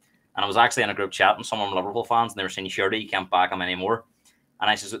fella. And I was actually in a group chat with some of them Liverpool fans, and they were saying, surely you can't back him anymore. And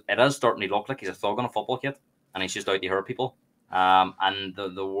I says, it is starting to look like he's a thug on a football kit, and he's just out to hurt people. And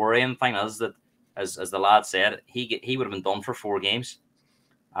the worrying thing is that, as the lad said, he would have been done for 4 games.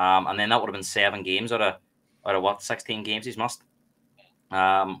 And then that would have been 7 games out of what, 16 games he's missed,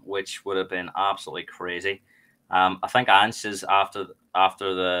 which would have been absolutely crazy. I think Ange says after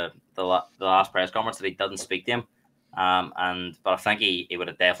the last press conference that he didn't speak to him, but I think he would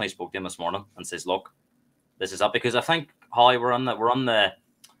have definitely spoke to him this morning and says, look, this is up, because I think, Hollie, we're on the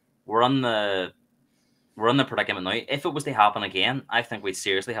predicament now. If it was to happen again, I think we'd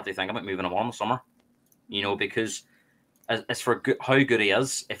seriously have to think about moving him on in the summer, because as for how good he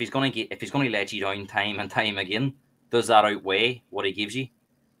is, if he's going to let you down time and time again, does that outweigh what he gives you?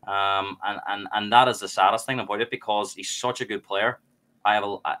 And that is the saddest thing about it, because he's such a good player. I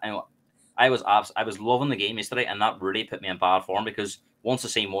was loving the game yesterday, and that really put me in bad form, because once I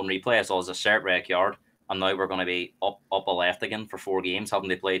seen one replay, I saw it was a cert red card, and now we're going to be up a left again for 4 games, having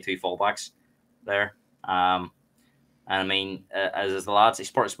to play 2 fullbacks there. And I mean, as the lads, he's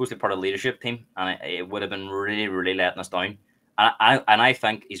supposed to be part of the leadership team, and it would have been really, really letting us down. And I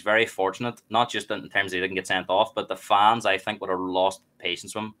think he's very fortunate, not just in terms of he didn't get sent off, but the fans, I think, would have lost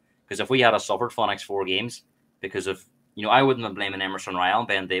patience with him. Because if we had suffered for the next 4 games, because of, I wouldn't have blaming Emerson Royal and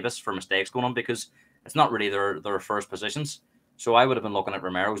Ben Davis for mistakes going on, because it's not really their first positions. So I would have been looking at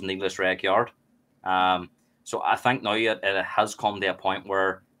Romero's needless red card. So I think now it has come to a point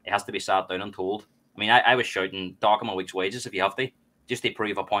where it has to be sat down and told. I mean, I was shouting, dock him a week's wages if you have to, just to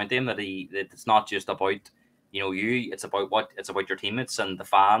prove a point to him that it's not just about it's about your teammates and the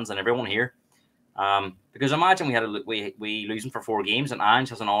fans and everyone here. Because imagine we lose him for 4 games and Ange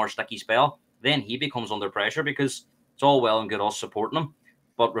has another sticky spell, then he becomes under pressure, because it's all well and good us supporting him,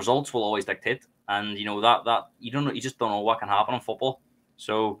 but results will always dictate, and that you just don't know what can happen in football.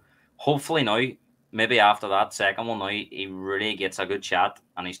 So hopefully now, maybe after that second one, now he really gets a good chat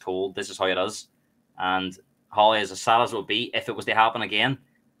and he's told this is how it is. And Hollie, as sad as it would be, if it was to happen again,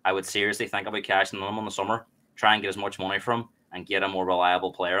 I would seriously think about cashing him in the summer, try and get as much money from him, and get a more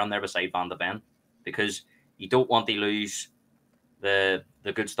reliable player on there beside Van de Ven, because you don't want to lose the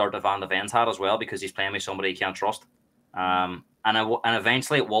good start that Van de Ven's had as well, because he's playing with somebody you can't trust. And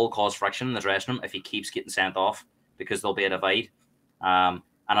eventually it will cause friction in the dressing room if he keeps getting sent off, because there'll be a divide. And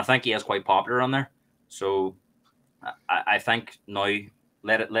I think he is quite popular on there. So I think now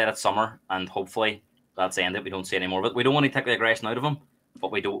let it summer, and hopefully that's the end of it. We don't see any more. But we don't want to take the aggression out of him,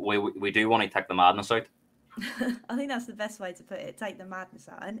 but we do want to take the madness out. I think that's the best way to put it. Take the madness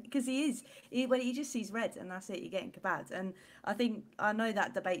out, and because when he just sees red, and that's it, you're getting kebabs. And I know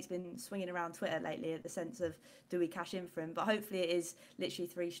that debate's been swinging around Twitter lately, at the sense of, do we cash in for him? But hopefully it is literally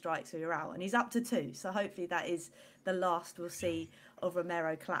 3 strikes or you're out, and he's up to 2. So hopefully that is the last we'll see of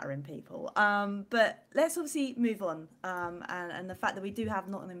Romero clattering people. But let's obviously move on. And the fact that we do have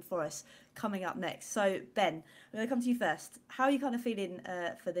Nottingham Forest coming up next. So Ben, I'm going to come to you first. How are you kind of feeling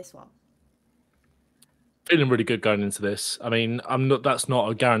for this one? Feeling really good going into this. I mean, that's not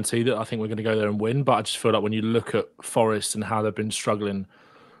a guarantee that I think we're going to go there and win, but I just feel like when you look at Forest and how they've been struggling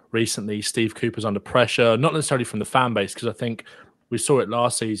recently, Steve Cooper's under pressure, not necessarily from the fan base, because I think we saw it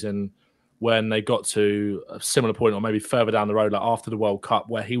last season when they got to a similar point, or maybe further down the road, like after the World Cup,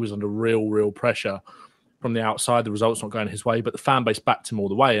 where he was under real pressure from the outside, the results not going his way, but the fan base backed him all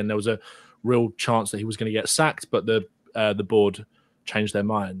the way, and there was a real chance that he was going to get sacked, but the board changed their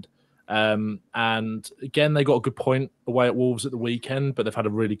mind. And again, they got a good point away at Wolves at the weekend, but they've had a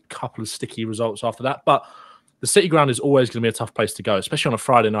really couple of sticky results after that. But the City Ground is always going to be a tough place to go, especially on a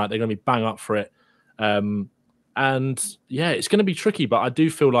Friday night. They're going to be bang up for it. And yeah, it's going to be tricky, but I do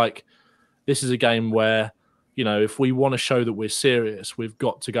feel like this is a game where, if we want to show that we're serious, we've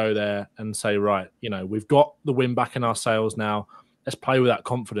got to go there and say, right, we've got the win back in our sails now. Let's play with that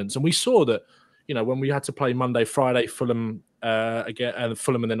confidence. And we saw that, when we had to play Monday, Friday, Fulham, again, and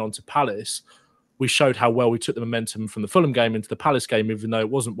Fulham and then on to Palace, we showed how well we took the momentum from the Fulham game into the Palace game, even though it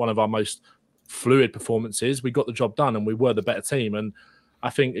wasn't one of our most fluid performances. We got the job done and we were the better team. And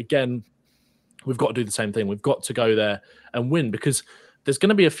I think, again, we've got to do the same thing. We've got to go there and win, because there's going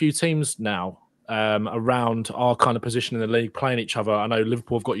to be a few teams now around our kind of position in the league playing each other. I know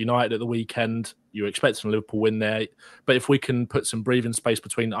Liverpool have got United at the weekend. You're expecting a Liverpool win there. But if we can put some breathing space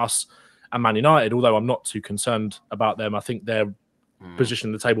between us and Man United, although I'm not too concerned about them, I think they're position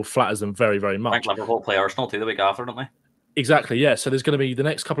in the table flatters them very, very I much. think Liverpool play Arsenal too the week after, don't they? Exactly, yeah. So there's going to be the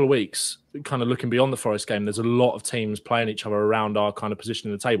next couple of weeks, kind of looking beyond the Forest game, there's a lot of teams playing each other around our kind of position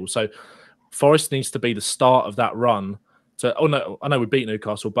in the table. So Forest needs to be the start of that run. So, I know we beat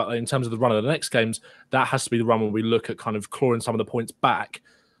Newcastle, but in terms of the run of the next games, that has to be the run where we look at kind of clawing some of the points back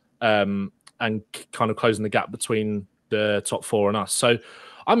and kind of closing the gap between the top four and us. So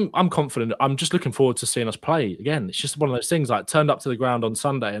I'm confident. I'm just looking forward to seeing us play again. It's just one of those things, like turned up to the ground on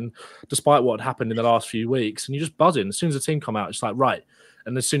Sunday, and despite what had happened in the last few weeks, and you're just buzzing. As soon as the team come out, it's like, right.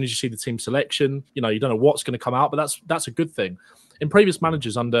 And as soon as you see the team selection, you don't know what's going to come out, but that's a good thing. In previous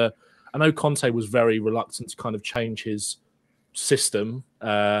managers I know Conte was very reluctant to kind of change his system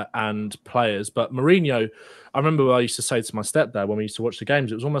and players, but Mourinho, I remember I used to say to my stepdad when we used to watch the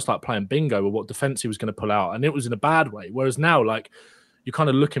games, it was almost like playing bingo with what defense he was going to pull out, and it was in a bad way. Whereas now, like, you're kind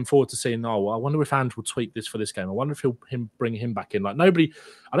of looking forward to seeing, I wonder if Ange will tweak this for this game. I wonder if he'll bring him back in. Like,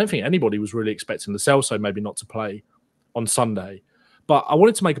 I don't think anybody was really expecting the Celso maybe not to play on Sunday. But I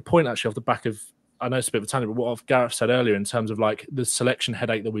wanted to make a point actually off the back of, I know it's a bit of a tangent, but what Gareth said earlier in terms of like the selection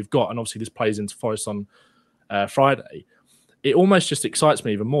headache that we've got, and obviously this plays into Forest on Friday. It almost just excites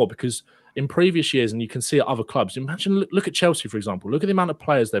me even more because in previous years, and you can see at other clubs, imagine, look at Chelsea, for example. Look at the amount of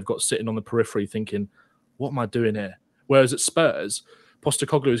players they've got sitting on the periphery thinking, what am I doing here? Whereas at Spurs,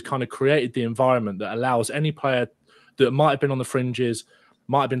 Postecoglou has kind of created the environment that allows any player that might have been on the fringes,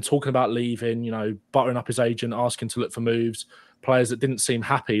 might have been talking about leaving, buttering up his agent, asking to look for moves, players that didn't seem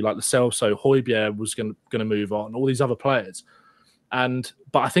happy, like the Celso, Højbjerg was going to move on, all these other players.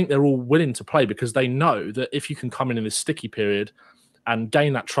 But I think they're all willing to play because they know that if you can come in this sticky period and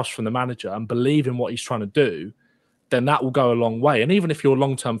gain that trust from the manager and believe in what he's trying to do, then that will go a long way. And even if your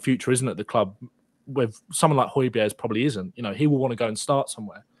long-term future isn't at the club, with someone like Højbjerg probably isn't, he will want to go and start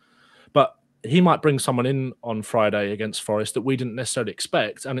somewhere. But he might bring someone in on Friday against Forest that we didn't necessarily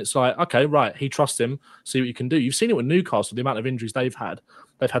expect. And it's like, okay, right, he trusts him, see what you can do. You've seen it with Newcastle, the amount of injuries they've had.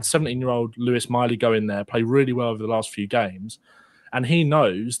 They've had 17-year-old Lewis Miley go in there, play really well over the last few games. And he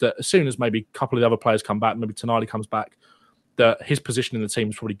knows that as soon as maybe a couple of the other players come back, maybe Tonali comes back, that his position in the team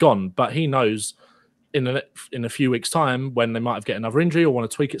is probably gone. But he knows in a few weeks' time, when they might have get another injury or want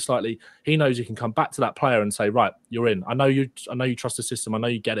to tweak it slightly, he knows he can come back to that player and say, right, you're in. I know you trust the system. I know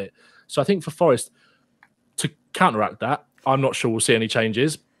you get it. So I think for Forest, to counteract that, I'm not sure we'll see any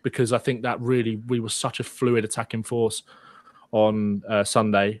changes because I think that really we were such a fluid attacking force on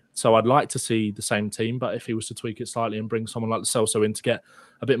Sunday. So I'd like to see the same team, but if he was to tweak it slightly and bring someone like the Celso in to get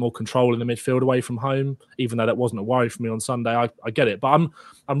a bit more control in the midfield away from home, even though that wasn't a worry for me on Sunday, I get it. But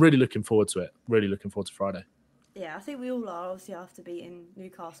I'm really looking forward to it. Really looking forward to Friday. Yeah, I think we all are, obviously, after beating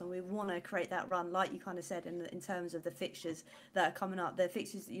Newcastle. We want to create that run, like you kind of said, in terms of the fixtures that are coming up. The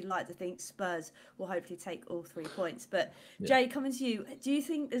fixtures that you'd like to think Spurs will hopefully take all 3 points. But, Jay, coming to you, do you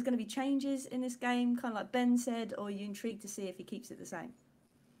think there's going to be changes in this game, kind of like Ben said, or are you intrigued to see if he keeps it the same?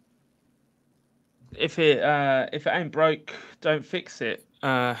 If it ain't broke, don't fix it.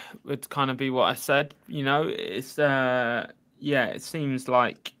 Would kind of be what I said. It's it seems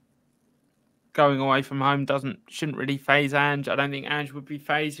like going away from home shouldn't really faze Ange. I don't think Ange would be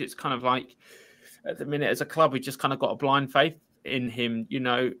phased. It's kind of like at the minute as a club, we just kind of got a blind faith in him.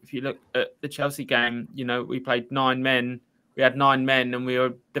 If you look at the Chelsea game, we played 9 men. We had 9 men and we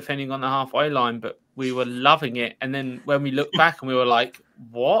were defending on the halfway line, but we were loving it. And then when we look back and we were like,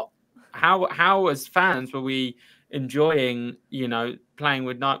 what? How as fans were we enjoying, playing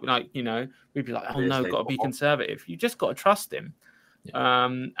with we'd be like, oh no, got to be conservative. You just got to trust him. Yeah.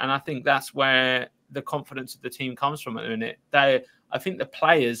 And I think that's where the confidence of the team comes from at the minute. I think the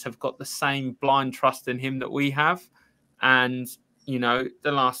players have got the same blind trust in him that we have. And, the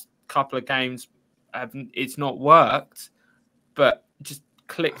last couple of games, it's not worked, but just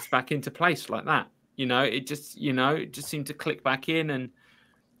clicked back into place like that. It just seemed to click back in. And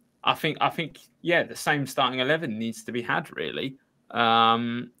I think, the same starting 11 needs to be had, really.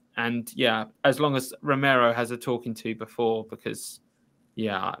 And yeah, as long as Romero has a talking to before, because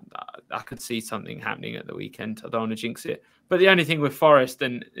I could see something happening at the weekend. I don't want to jinx it. But the only thing with Forest,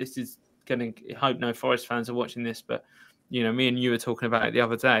 and this is going to, I hope no Forest fans are watching this, but me and you were talking about it the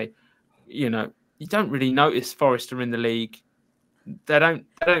other day. You don't really notice Forest are in the league. They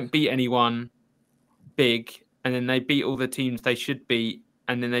don't beat anyone big, and then they beat all the teams they should beat,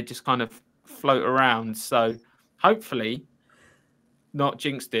 and then they just kind of float around. So hopefully, not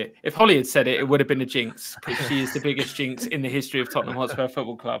jinxed it. If Hollie had said it, it would have been a jinx because she is the biggest jinx in the history of Tottenham Hotspur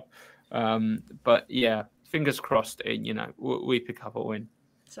Football Club. But yeah, fingers crossed. We pick up a win.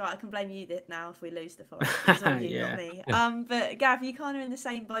 So I can blame you now if we lose the Forest. It's all you, not me. But Gareth, you kind of in the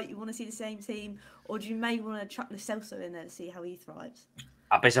same boat. You want to see the same team, or do you maybe want to chuck the Celso in there to see how he thrives?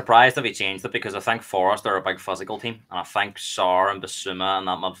 I'd be surprised if he changed it because I think Forest are a big physical team, and I think Sarr and Basuma and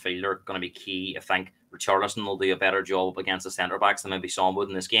that midfield are going to be key. I think Richarlison will do a better job against the centre backs than maybe Son would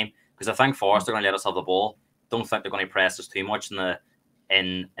in this game because I think Forest are going to let us have the ball. Don't think they're going to press us too much I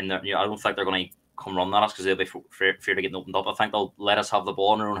don't think they're going to come run at us because they'll be fear to get opened up. I think they'll let us have the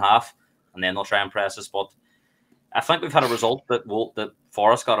ball in their own half and then they'll try and press us. But I think we've had a result that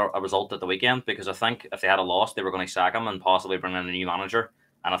Forest got a result at the weekend because I think if they had a loss, they were going to sack him and possibly bring in a new manager.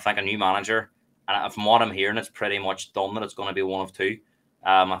 And I think a new manager, and from what I'm hearing, it's pretty much done that it's going to be one of two.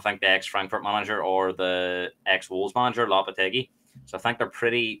 I think the ex-Frankfurt manager or the ex-Wolves manager, Lopetegui. So I think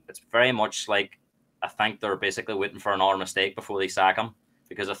it's very much like, I think they're basically waiting for another mistake before they sack him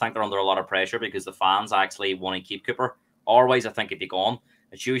because I think they're under a lot of pressure because the fans actually want to keep Cooper. Otherwise, I think he'd be gone.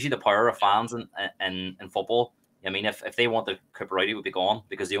 It's usually the power of fans in football. I mean, if they want the Cooper out, he would be gone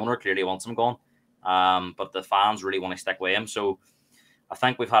because the owner clearly wants him gone. But the fans really want to stick with him. So I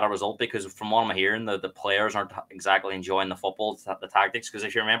think we've had a result because from what I'm hearing, the players aren't exactly enjoying the football, the tactics. Because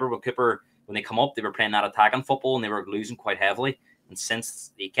if you remember with Cooper, when they come up, they were playing that attacking football and they were losing quite heavily. And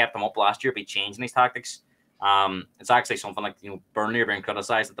since he kept them up last year by changing his tactics, it's actually something like, Burnley are being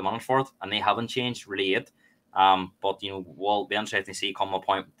criticised at the minute for it, and they haven't changed really yet. But we'll be interesting to see come a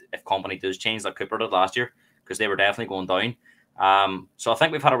point if company does change like Cooper did last year because they were definitely going down. So I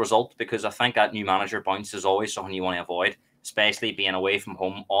think we've had a result because I think that new manager bounce is always something you want to avoid, especially being away from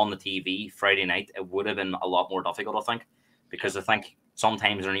home on the TV Friday night. It would have been a lot more difficult, I think, because I think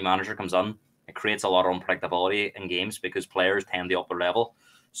sometimes when a new manager comes in, it creates a lot of unpredictability in games because players tend to up their level.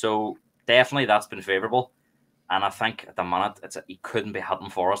 So definitely that's been favourable. And I think at the minute, you couldn't be hitting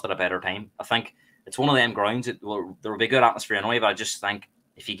Forest at a better time. I think it's one of them grounds. There will be good atmosphere anyway, but I just think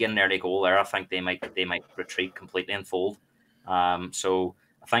if you get an early goal there, I think they might retreat completely and fold. So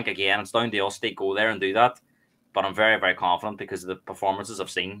I think, again, it's down to us to go there and do that. But I'm very, very confident because of the performances I've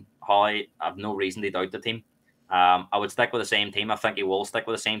seen. Hollie, I have no reason to doubt the team. I would stick with the same team. I think he will stick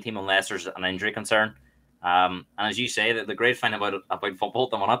with the same team unless there's an injury concern. And as you say, the great thing about football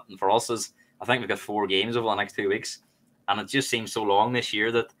at the minute, and for us, is I think we've got 4 games over the next 2 weeks. And it just seems so long this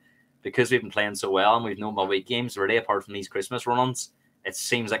year that because we've been playing so well and we've no midweek games, really, apart from these Christmas run-ons, it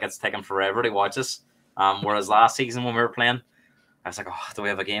seems like it's taken forever to watch us. Whereas last season when we were playing, I was like, oh, do we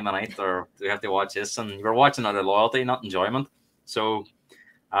have a game tonight or do we have to watch this? And you were watching out of loyalty, not enjoyment. So,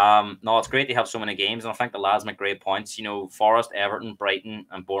 no, it's great to have so many games. And I think the lads make great points. Forest, Everton, Brighton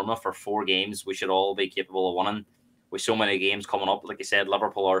and Bournemouth for 4 games. We should all be capable of winning with so many games coming up. Like you said,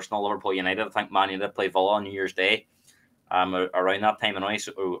 Liverpool, Arsenal, Liverpool United. I think Man United play Villa on New Year's Day. Around that time anyway,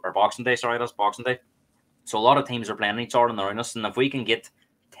 or Boxing Day, sorry, that's Boxing Day. So a lot of teams are playing each other around us. And if we can get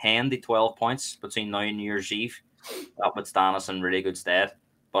 10 to 12 points between now and New Year's Eve, that would stand us in really good stead.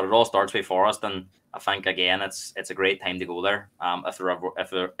 But it all starts with Forest, and I think again it's a great time to go there. If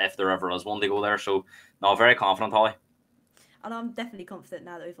there ever is one to go there. So no, very confident, Hollie. And I'm definitely confident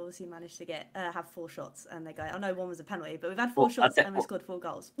now that we've obviously managed to have 4 shots and they go. I know one was a penalty, but we've had 4 shots and we scored 4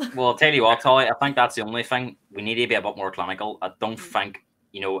 goals. Well, I'll tell you what, Hollie, I think that's the only thing. We need to be a bit more clinical. I don't think,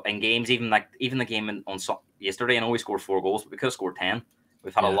 in games, even the game on yesterday, I know we scored 4 goals, but we could have scored 10.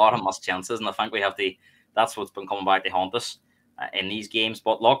 We've had a lot of missed chances, and I think we have to. That's what's been coming back to haunt us in these games.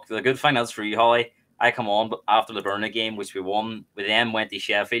 But look, the good thing is for you, Hollie, I come on after the Burnley game, which we won. We then went to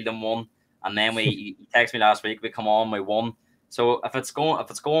Sheffield and won, and then you texted me last week. We come on, we won. So if it's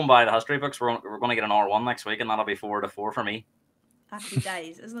going by the history books, we're going to get an R1 next week, and that'll be 4-4 for me. Happy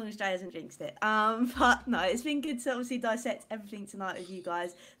days, as long as Jay hasn't jinxed it. But no, it's been good to obviously dissect everything tonight with you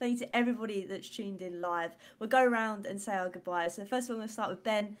guys. Thank you to everybody that's tuned in live. We'll go around and say our goodbyes. So first of all, I'm going to start with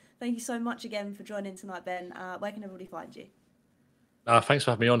Ben. Thank you so much again for joining tonight, Ben. Where can everybody find you? Thanks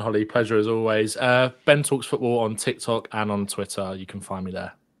for having me on, Hollie. Pleasure as always. Ben Talks Football on TikTok and on Twitter. You can find me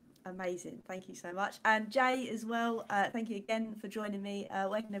there. Amazing. Thank you so much. And Jay as well, thank you again for joining me.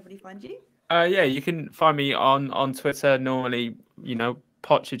 Where can everybody find you? Yeah, you can find me on Twitter, normally,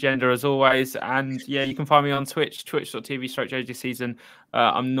 Poch Agenda as always. And yeah, you can find me on Twitch, twitch.tv/JG Season.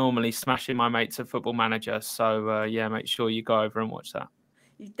 I'm normally smashing my mates at Football Manager. So yeah, make sure you go over and watch that.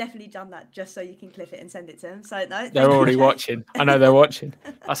 You've definitely done that just so you can clip it and send it to them. So no, they're already watching. I know they're watching.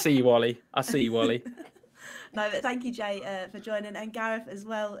 I see you, Wally. No, but thank you, Jay, for joining, and Gareth as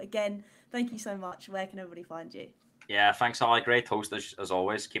well. Again, thank you so much. Where can everybody find you? Yeah, thanks, Hollie. Great host as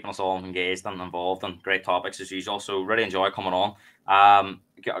always, keeping us all engaged and involved, and great topics as usual. So really enjoy coming on.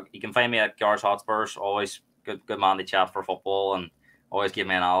 You can find me at Gareth Hotspurs. Always good man to chat for football, and always give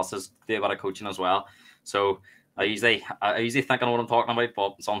me analysis. Do a bit of coaching as well. So I usually think I know what I'm talking about,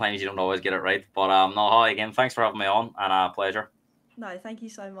 but sometimes you don't always get it right. But no, Hollie, again, thanks for having me on, and a pleasure. No, thank you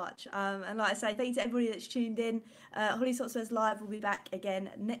so much. And like I say, thanks to everybody that's tuned in. Hollie Hotspurs Live will be back again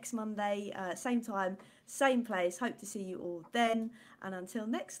next Monday, same time, same place. Hope to see you all then. And until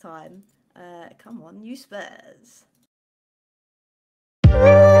next time, come on, you Spurs.